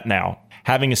assert that now.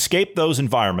 Having escaped those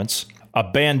environments, a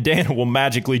bandana will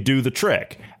magically do the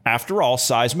trick. After all,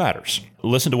 size matters.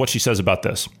 Listen to what she says about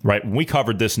this, right? We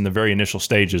covered this in the very initial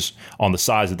stages on the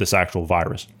size of this actual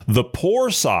virus. The pore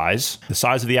size, the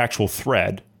size of the actual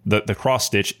thread, the cross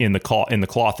stitch in the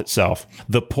cloth itself,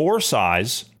 the pore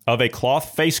size of a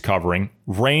cloth face covering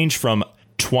range from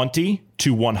 20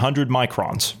 to 100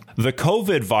 microns. The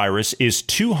COVID virus is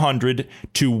 200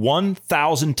 to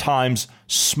 1,000 times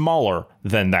smaller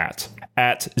than that,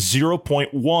 at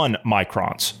 0.1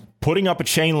 microns. Putting up a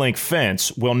chain link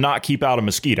fence will not keep out a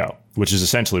mosquito, which is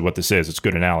essentially what this is. It's a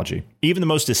good analogy. Even the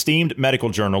most esteemed medical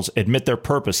journals admit their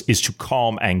purpose is to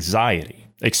calm anxiety.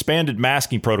 Expanded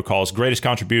masking protocols' greatest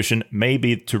contribution may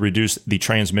be to reduce the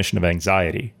transmission of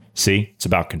anxiety. See, it's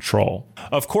about control.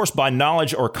 Of course, by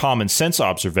knowledge or common sense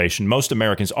observation, most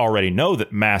Americans already know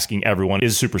that masking everyone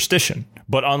is superstition.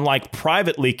 But unlike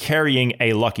privately carrying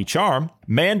a lucky charm,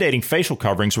 mandating facial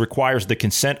coverings requires the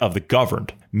consent of the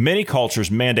governed. Many cultures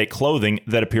mandate clothing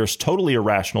that appears totally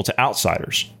irrational to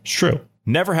outsiders. It's true.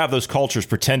 Never have those cultures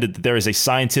pretended that there is a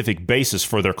scientific basis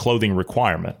for their clothing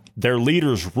requirement. Their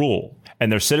leaders rule,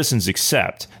 and their citizens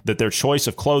accept that their choice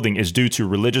of clothing is due to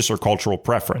religious or cultural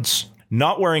preference.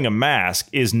 Not wearing a mask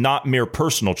is not mere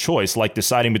personal choice like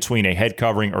deciding between a head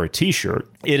covering or a t-shirt.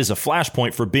 It is a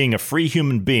flashpoint for being a free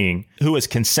human being who has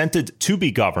consented to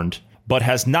be governed, but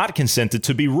has not consented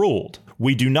to be ruled.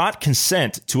 We do not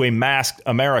consent to a masked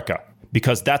America,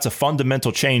 because that's a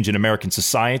fundamental change in American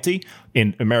society,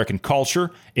 in American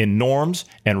culture, in norms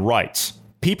and rights.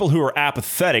 People who are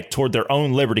apathetic toward their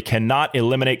own liberty cannot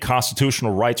eliminate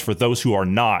constitutional rights for those who are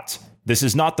not. This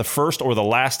is not the first or the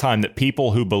last time that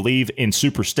people who believe in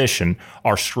superstition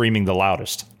are screaming the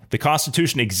loudest. The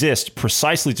Constitution exists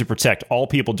precisely to protect all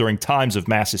people during times of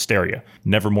mass hysteria.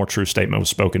 Never more true statement was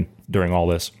spoken during all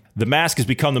this. The mask has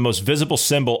become the most visible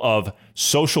symbol of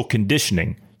social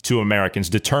conditioning to Americans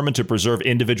determined to preserve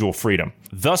individual freedom.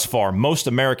 Thus far, most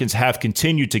Americans have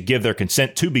continued to give their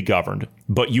consent to be governed,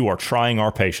 but you are trying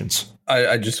our patience.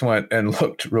 I just went and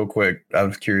looked real quick out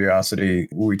of curiosity.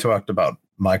 We talked about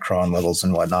micron levels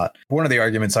and whatnot. One of the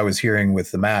arguments I was hearing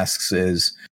with the masks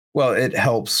is, well, it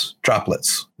helps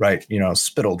droplets, right?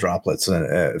 Spittle droplets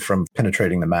from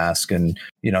penetrating the mask, and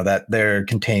that there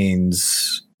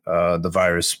contains the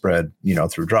virus spread,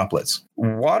 through droplets.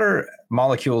 Water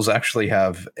molecules actually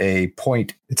have a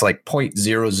point. It's like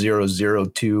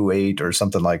 0.00028 or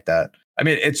something like that. I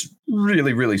mean, it's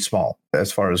really, really small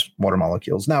as far as water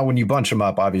molecules. Now, when you bunch them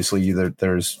up, obviously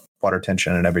there's water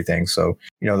tension and everything. So,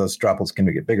 those droplets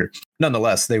can get bigger.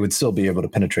 Nonetheless, they would still be able to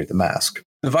penetrate the mask.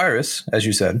 The virus, as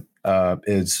you said,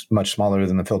 is much smaller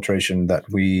than the filtration that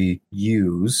we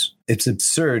use. It's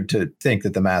absurd to think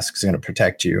that the mask is going to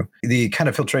protect you. The kind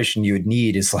of filtration you would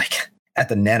need is like at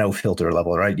the nanofilter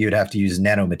level, right? You'd have to use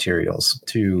nanomaterials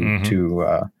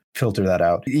to filter that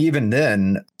out. Even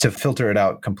then, to filter it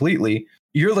out completely,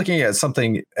 you're looking at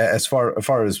something as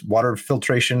far as water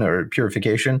filtration or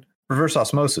purification. Reverse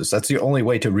osmosis. That's the only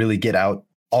way to really get out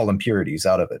all impurities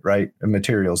out of it, right? And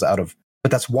materials out of,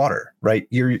 but that's water, right?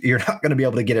 You're not going to be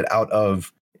able to get it out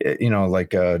of,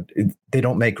 they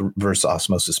don't make reverse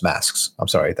osmosis masks. I'm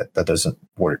sorry, that doesn't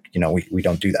work. We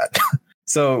don't do that.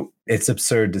 So it's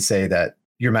absurd to say that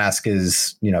your mask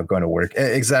is, going to work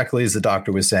exactly as the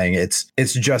doctor was saying. It's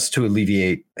just to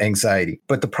alleviate anxiety.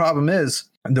 But the problem is,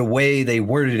 the way they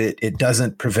worded it, it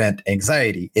doesn't prevent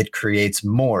anxiety. It creates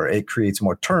more. It creates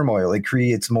more turmoil. It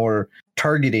creates more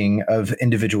targeting of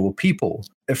individual people.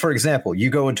 If, for example,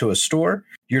 you go into a store,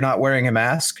 you're not wearing a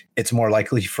mask, it's more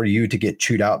likely for you to get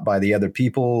chewed out by the other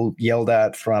people, yelled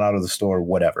at, thrown out of the store,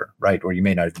 whatever, right? Or you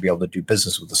may not even be able to do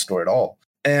business with the store at all.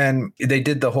 And they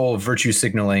did the whole virtue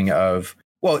signaling of,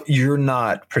 well, you're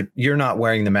not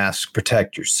wearing the mask to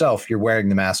protect yourself. You're wearing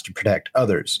the mask to protect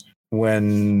others,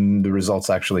 when the results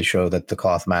actually show that the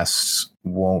cloth masks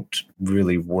won't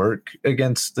really work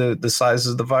against the size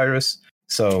of the virus.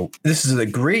 So this is a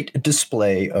great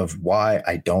display of why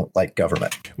I don't like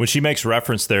government. When she makes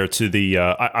reference there to the,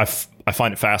 I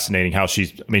find it fascinating how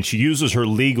she uses her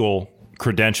legal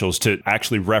credentials to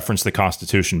actually reference the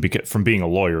Constitution from being a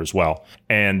lawyer as well.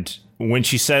 And when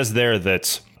she says there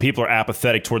that people are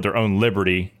apathetic toward their own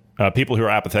liberty, people who are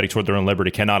apathetic toward their own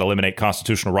liberty cannot eliminate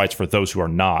constitutional rights for those who are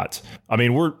not. I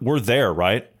mean, we're there,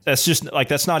 right? That's just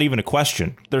that's not even a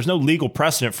question. There's no legal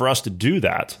precedent for us to do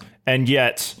that. And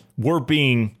yet we're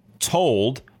being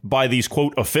told by these,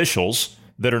 quote, officials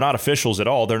that are not officials at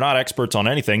all. They're not experts on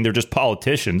anything. They're just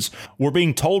politicians. We're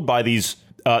being told by these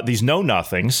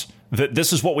know-nothings that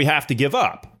this is what we have to give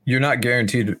up. You're not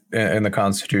guaranteed in the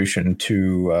Constitution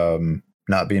to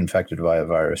not be infected by a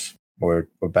virus or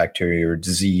bacteria or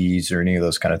disease or any of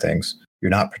those kind of things. You're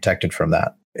not protected from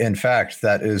that. In fact,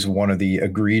 that is one of the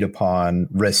agreed upon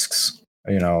risks.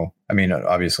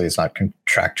 Obviously it's not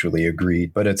contractually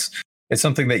agreed, but it's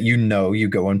something that you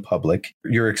go in public,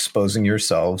 you're exposing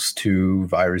yourselves to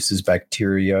viruses,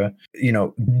 bacteria,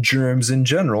 germs in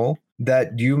general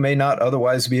that you may not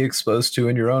otherwise be exposed to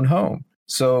in your own home.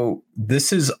 So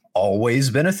this has always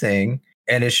been a thing,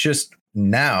 and it's just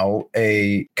now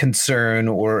a concern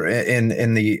or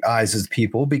in the eyes of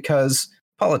people because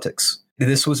politics.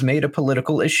 This was made a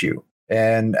political issue.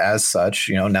 And as such,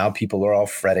 now people are all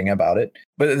fretting about it.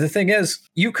 But the thing is,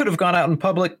 you could have gone out in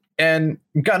public and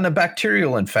gotten a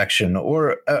bacterial infection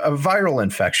or a viral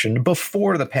infection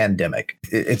before the pandemic.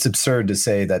 It's absurd to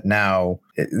say that now.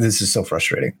 This is so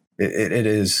frustrating. It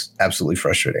is absolutely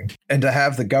frustrating. And to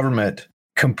have the government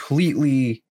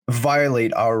completely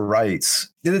violate our rights.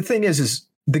 The thing is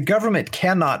the government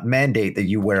cannot mandate that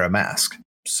you wear a mask.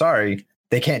 Sorry,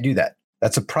 they can't do that.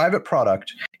 That's a private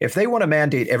product. If they want to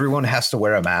mandate everyone has to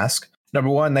wear a mask, number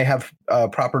one, they have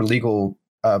proper legal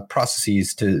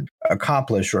processes to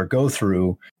accomplish or go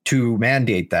through to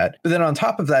mandate that. But then on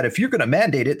top of that, if you're going to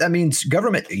mandate it, that means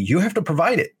government, you have to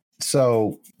provide it.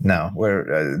 So no,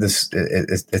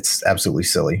 it's absolutely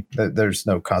silly. There's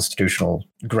no constitutional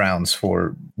grounds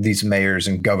for these mayors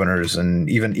and governors, and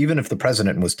even if the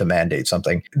president was to mandate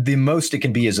something, the most it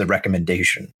can be is a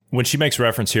recommendation. When she makes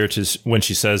reference here to when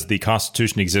she says the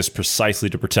Constitution exists precisely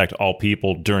to protect all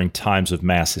people during times of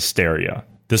mass hysteria,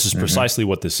 this is precisely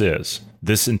what this is.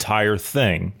 This entire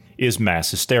thing is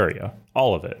mass hysteria,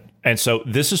 all of it. And so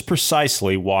this is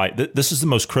precisely why this is the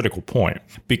most critical point,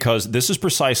 because this is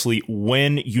precisely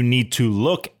when you need to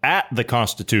look at the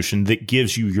Constitution that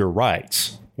gives you your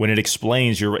rights, when it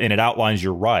explains and it outlines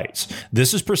your rights.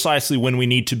 This is precisely when we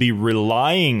need to be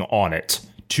relying on it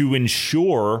to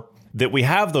ensure that we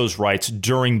have those rights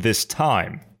during this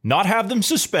time, not have them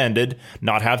suspended,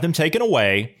 not have them taken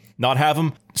away, not have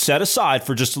them set aside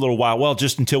for just a little while. Well,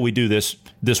 just until we do this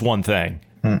one thing.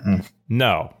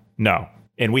 No.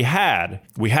 And we had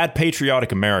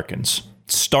patriotic Americans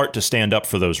start to stand up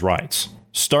for those rights,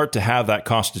 start to have that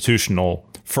constitutional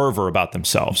fervor about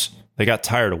themselves. They got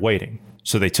tired of waiting.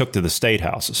 So they took to the state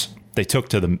houses. They took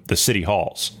to the city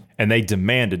halls, and they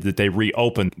demanded that they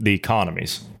reopen the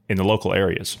economies in the local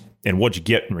areas. And what'd you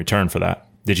get in return for that?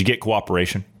 Did you get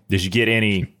cooperation? Did you get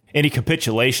any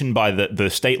capitulation by the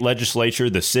state legislature,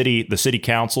 the city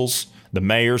councils, the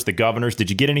mayors, the governors? Did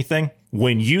you get anything?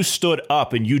 When you stood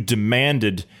up and you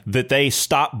demanded that they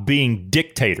stop being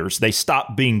dictators, they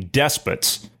stop being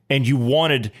despots, and you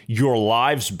wanted your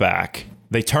lives back,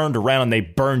 they turned around and they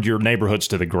burned your neighborhoods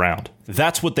to the ground.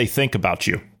 That's what they think about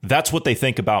you. That's what they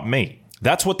think about me.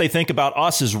 That's what they think about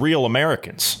us as real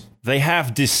Americans. They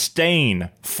have disdain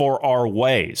for our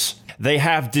ways. They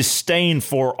have disdain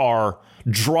for our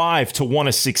drive to want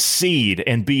to succeed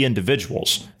and be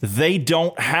individuals. They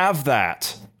don't have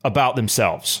that about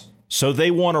themselves. So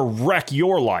they want to wreck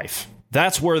your life.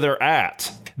 That's where they're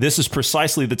at. This is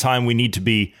precisely the time we need to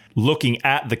be looking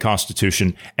at the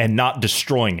Constitution and not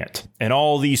destroying it. And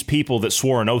all these people that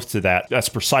swore an oath to that, that's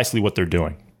precisely what they're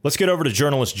doing. Let's get over to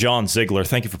journalist John Ziegler.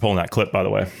 Thank you for pulling that clip, by the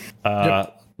way.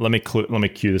 Yep. Let me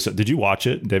cue this up. Did you watch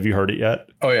it? Have you heard it yet?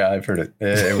 Oh, yeah, I've heard it.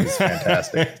 It was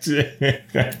fantastic.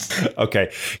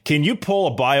 Okay. Can you pull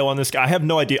a bio on this guy? I have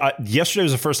no idea. Yesterday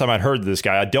was the first time I'd heard of this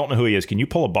guy. I don't know who he is. Can you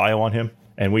pull a bio on him?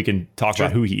 And we can talk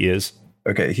about who he is.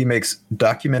 Okay. He makes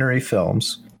documentary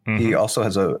films. Mm-hmm. He also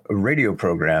has a radio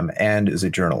program and is a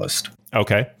journalist.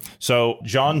 Okay. So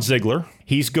John Ziegler,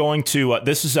 he's going to,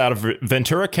 this is out of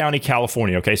Ventura County,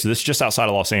 California. Okay. So this is just outside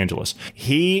of Los Angeles.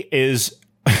 He is...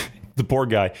 The poor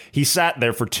guy, he sat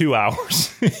there for 2 hours.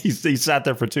 he sat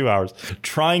there for 2 hours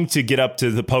trying to get up to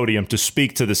the podium to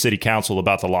speak to the city council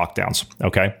about the lockdowns.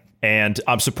 OK, and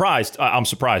I'm surprised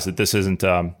that this isn't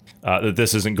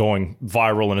going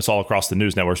viral and it's all across the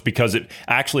news networks, because it'd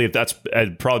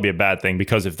probably be a bad thing,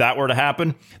 because if that were to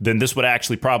happen, then this would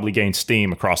actually probably gain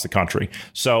steam across the country.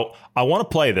 So I want to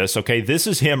play this. OK, this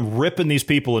is him ripping these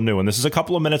people a new one. This is a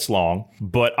couple of minutes long,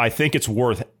 but I think it's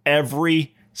worth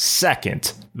every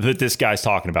second that this guy's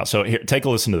talking about. So here, take a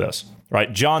listen to this.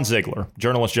 Right, John Ziegler,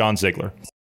 journalist John Ziegler.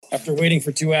 After waiting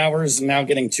for 2 hours and now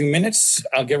getting 2 minutes,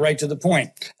 I'll get right to the point.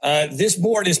 This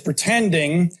board is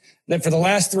pretending that for the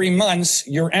last 3 months,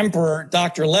 your emperor,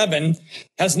 Dr. Levin,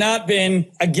 has not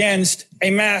been against a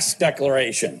mask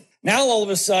declaration. Now, all of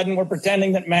a sudden, we're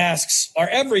pretending that masks are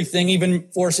everything, even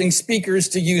forcing speakers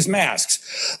to use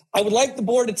masks. I would like the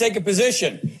board to take a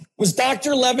position. Was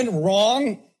Dr. Levin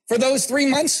wrong for those 3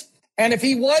 months? And if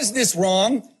he was this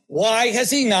wrong, why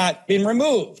has he not been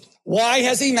removed? Why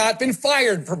has he not been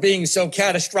fired for being so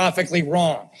catastrophically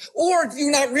wrong? Or do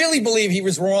you not really believe he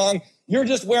was wrong? You're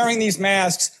just wearing these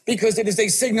masks because it is a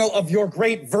signal of your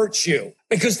great virtue.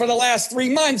 Because for the last 3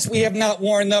 months, we have not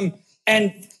worn them.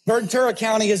 And Ventura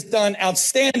County has done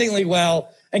outstandingly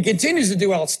well and continues to do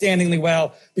outstandingly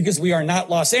well, because we are not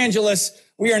Los Angeles.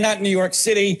 We are not New York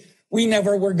City. We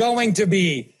never were going to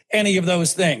be any of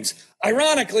those things.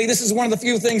 Ironically, this is one of the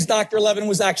few things Dr. Levin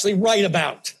was actually right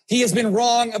about. He has been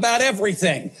wrong about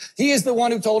everything. He is the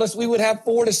one who told us we would have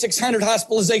 400 to 600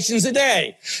 hospitalizations a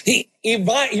day. He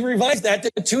revised that to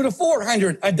 200 to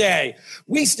 400 a day.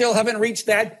 We still haven't reached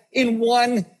that in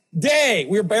 1 day.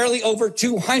 We're barely over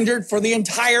 200 for the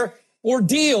entire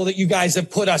ordeal that you guys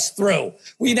have put us through.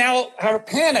 We now are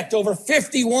panicked over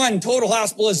 51 total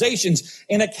hospitalizations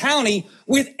in a county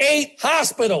with 8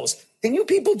 hospitals. Can you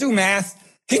people do math?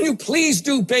 Can you please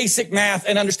do basic math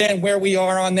and understand where we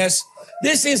are on this?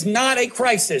 This is not a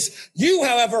crisis. You,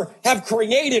 however, have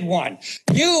created one.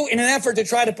 You, in an effort to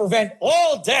try to prevent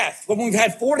all death, when we've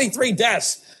had 43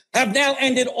 deaths, have now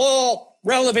ended all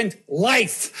relevant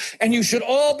life. And you should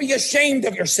all be ashamed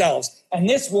of yourselves. And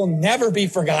this will never be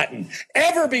forgotten,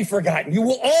 ever be forgotten. You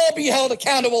will all be held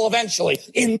accountable eventually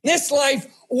in this life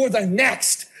or the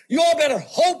next. You all better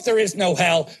hope there is no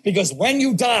hell, because when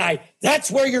you die,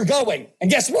 that's where you're going. And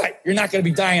guess what? You're not going to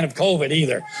be dying of COVID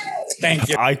either. Thank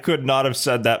you. I could not have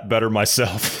said that better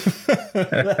myself.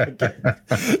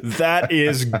 That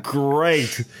is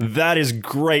great. That is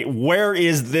great. Where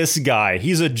is this guy?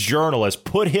 He's a journalist.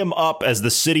 Put him up as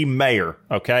the city mayor.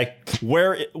 Okay.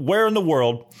 Where in the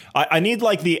world? I need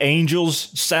like the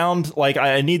angels sound. Like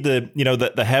I need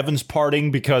the heavens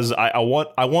parting, because I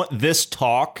want this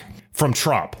talk from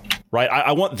Trump, right?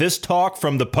 I want this talk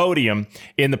from the podium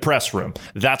in the press room.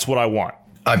 That's what I want.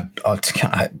 I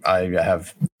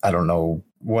don't know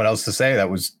what else to say.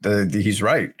 He's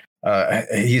right.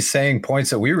 He's saying points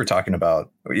that we were talking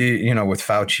about, with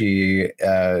Fauci,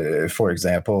 for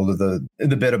example, the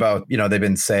bit about, they've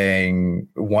been saying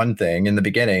one thing in the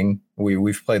beginning.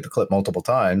 We've played the clip multiple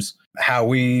times, how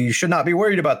we should not be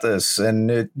worried about this.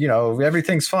 And,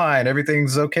 everything's fine.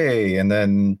 Everything's OK. And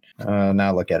then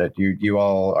now look at it. You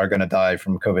all are going to die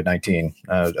from COVID-19,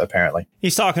 apparently.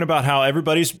 He's talking about how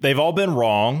they've all been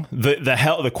wrong.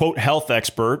 The quote health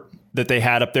expert that they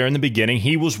had up there in the beginning,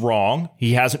 he was wrong.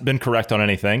 He hasn't been correct on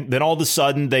anything. Then all of a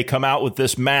sudden they come out with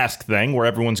this mask thing where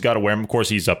everyone's got to wear them. Of course,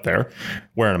 he's up there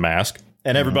wearing a mask.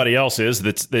 And everybody else is,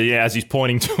 as he's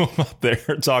pointing to them up there,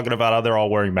 talking about how they're all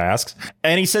wearing masks.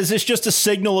 And he says it's just a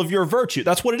signal of your virtue.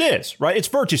 That's what it is, right? It's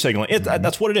virtue signaling.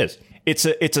 That's what it is. It's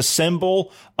a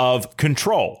symbol of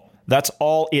control. That's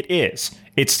all it is.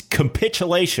 It's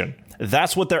capitulation.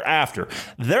 That's what they're after.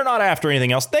 They're not after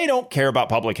anything else. They don't care about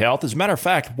public health. As a matter of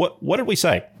fact, what did we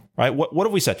say? Right? What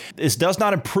have we said? This does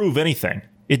not improve anything.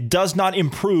 It does not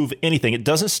improve anything. It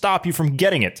doesn't stop you from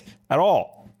getting it at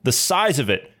all. The size of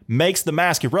it makes the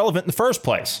mask irrelevant in the first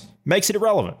place. Makes it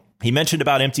irrelevant. He mentioned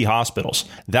about empty hospitals.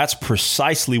 That's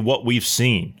precisely what we've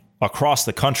seen across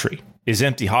the country is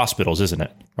empty hospitals, isn't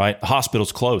it? Right?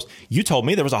 Hospitals closed. You told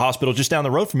me there was a hospital just down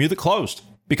the road from you that closed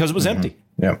because it was empty.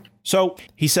 Yeah. So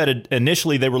he said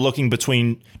initially they were looking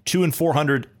between 200 and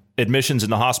 400 admissions in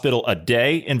the hospital a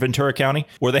day in Ventura County,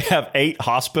 where they have 8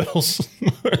 hospitals.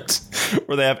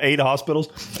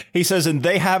 He says, and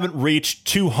they haven't reached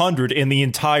 200 in the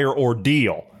entire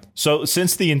ordeal. So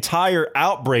since the entire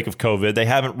outbreak of COVID, they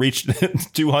haven't reached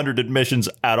 200 admissions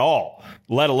at all,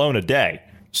 let alone a day.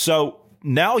 So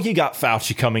now you got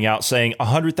Fauci coming out saying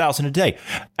 100,000 a day.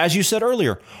 As you said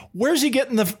earlier, where's he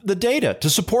getting the data to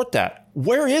support that?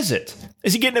 Where is it?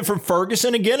 Is he getting it from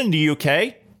Ferguson again in the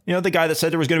UK? The guy that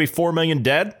said there was going to be 4 million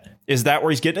dead? Is that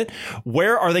where he's getting it?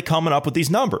 Where are they coming up with these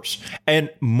numbers? And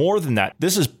more than that,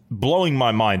 this is blowing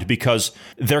my mind because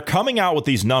they're coming out with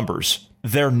these numbers.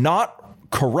 They're not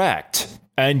correct.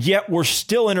 And yet we're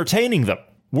still entertaining them.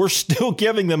 We're still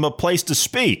giving them a place to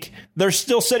speak. They're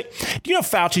still sitting. Do you know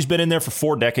Fauci's been in there for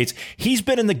 4 decades? He's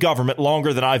been in the government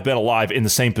longer than I've been alive in the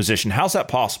same position. How's that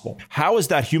possible? How is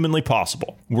that humanly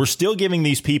possible? We're still giving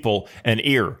these people an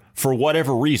ear for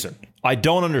whatever reason. I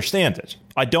don't understand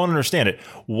it.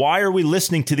 Why are we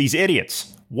listening to these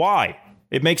idiots? Why?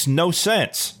 It makes no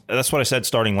sense. That's what I said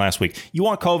starting last week. You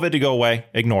want COVID to go away?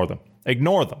 Ignore them.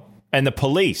 And the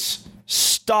police,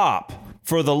 stop.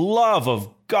 For the love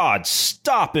of God,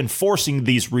 stop enforcing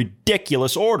these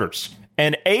ridiculous orders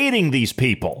and aiding these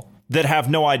people that have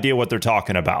no idea what they're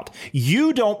talking about.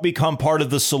 You don't become part of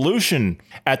the solution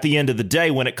at the end of the day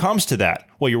when it comes to that.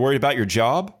 Well, you're worried about your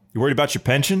job? You're worried about your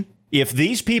pension? If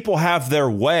these people have their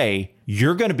way,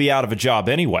 you're going to be out of a job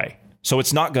anyway. So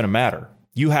it's not going to matter.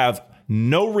 You have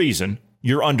no reason,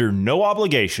 you're under no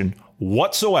obligation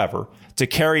whatsoever to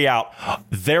carry out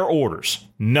their orders.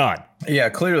 None. Yeah,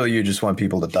 clearly you just want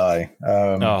people to die.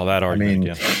 That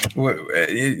argument,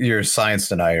 you're a science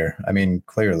denier.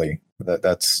 Clearly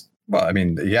that's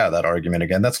that argument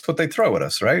again. That's what they throw at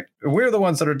us, right? We're the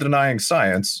ones that are denying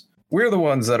science. We're the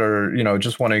ones that are,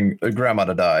 just wanting grandma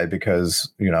to die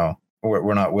because,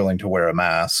 we're not willing to wear a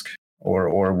mask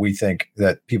or we think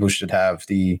that people should have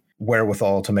the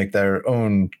wherewithal to make their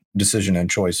own decision and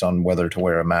choice on whether to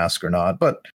wear a mask or not.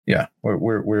 But yeah,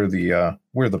 we're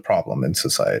the problem in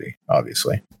society,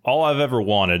 obviously. All I've ever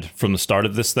wanted from the start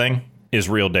of this thing is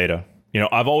real data.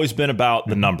 I've always been about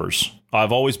the numbers.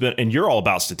 I've always been, and you're all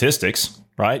about statistics,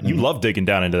 right? Mm-hmm. You love digging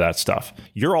down into that stuff.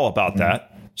 You're all about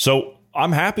that. So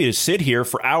I'm happy to sit here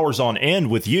for hours on end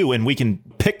with you and we can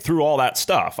pick through all that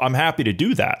stuff. I'm happy to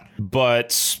do that.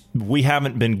 But we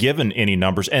haven't been given any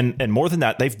numbers. And more than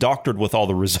that, they've doctored with all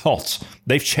the results.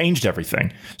 They've changed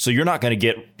everything. So you're not going to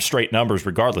get straight numbers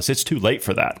regardless. It's too late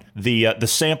for that. The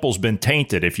sample's been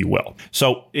tainted, if you will.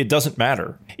 So it doesn't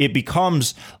matter. It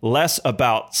becomes less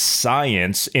about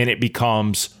science and it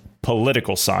becomes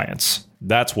political science.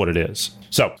 That's what it is.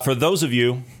 So for those of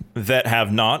you that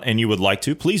have not and you would like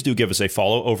to, please do give us a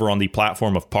follow over on the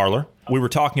platform of Parler. We were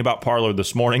talking about Parler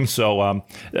this morning, so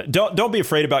don't be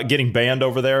afraid about getting banned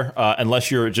over there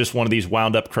unless you're just one of these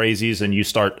wound up crazies and you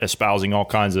start espousing all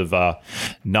kinds of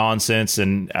nonsense,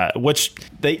 and which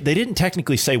they didn't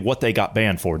technically say what they got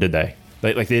banned for, did they?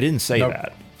 They didn't say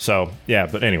that. So, yeah,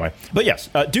 but anyway. But yes,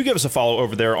 do give us a follow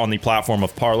over there on the platform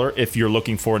of Parler if you're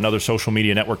looking for another social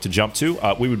media network to jump to.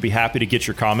 We would be happy to get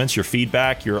your comments, your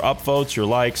feedback, your upvotes, your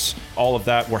likes, all of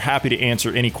that. We're happy to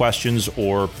answer any questions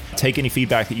or take any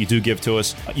feedback that you do give to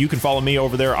us. You can follow me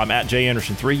over there. I'm at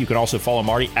JAnderson3. You can also follow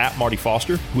Marty at Marty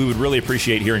Foster. We would really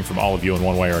appreciate hearing from all of you in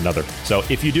one way or another. So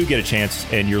if you do get a chance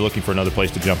and you're looking for another place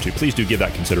to jump to, please do give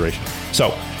that consideration. So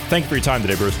thank you for your time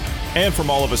today, Bruce. And from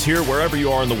all of us here, wherever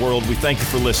you are in the world, we thank you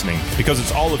for listening, because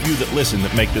it's all of you that listen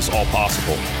that make this all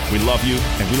possible. We love you,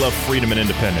 and we love freedom and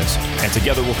independence. And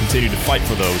together we'll continue to fight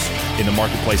for those in the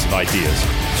marketplace of ideas.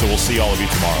 So we'll see all of you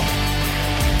tomorrow.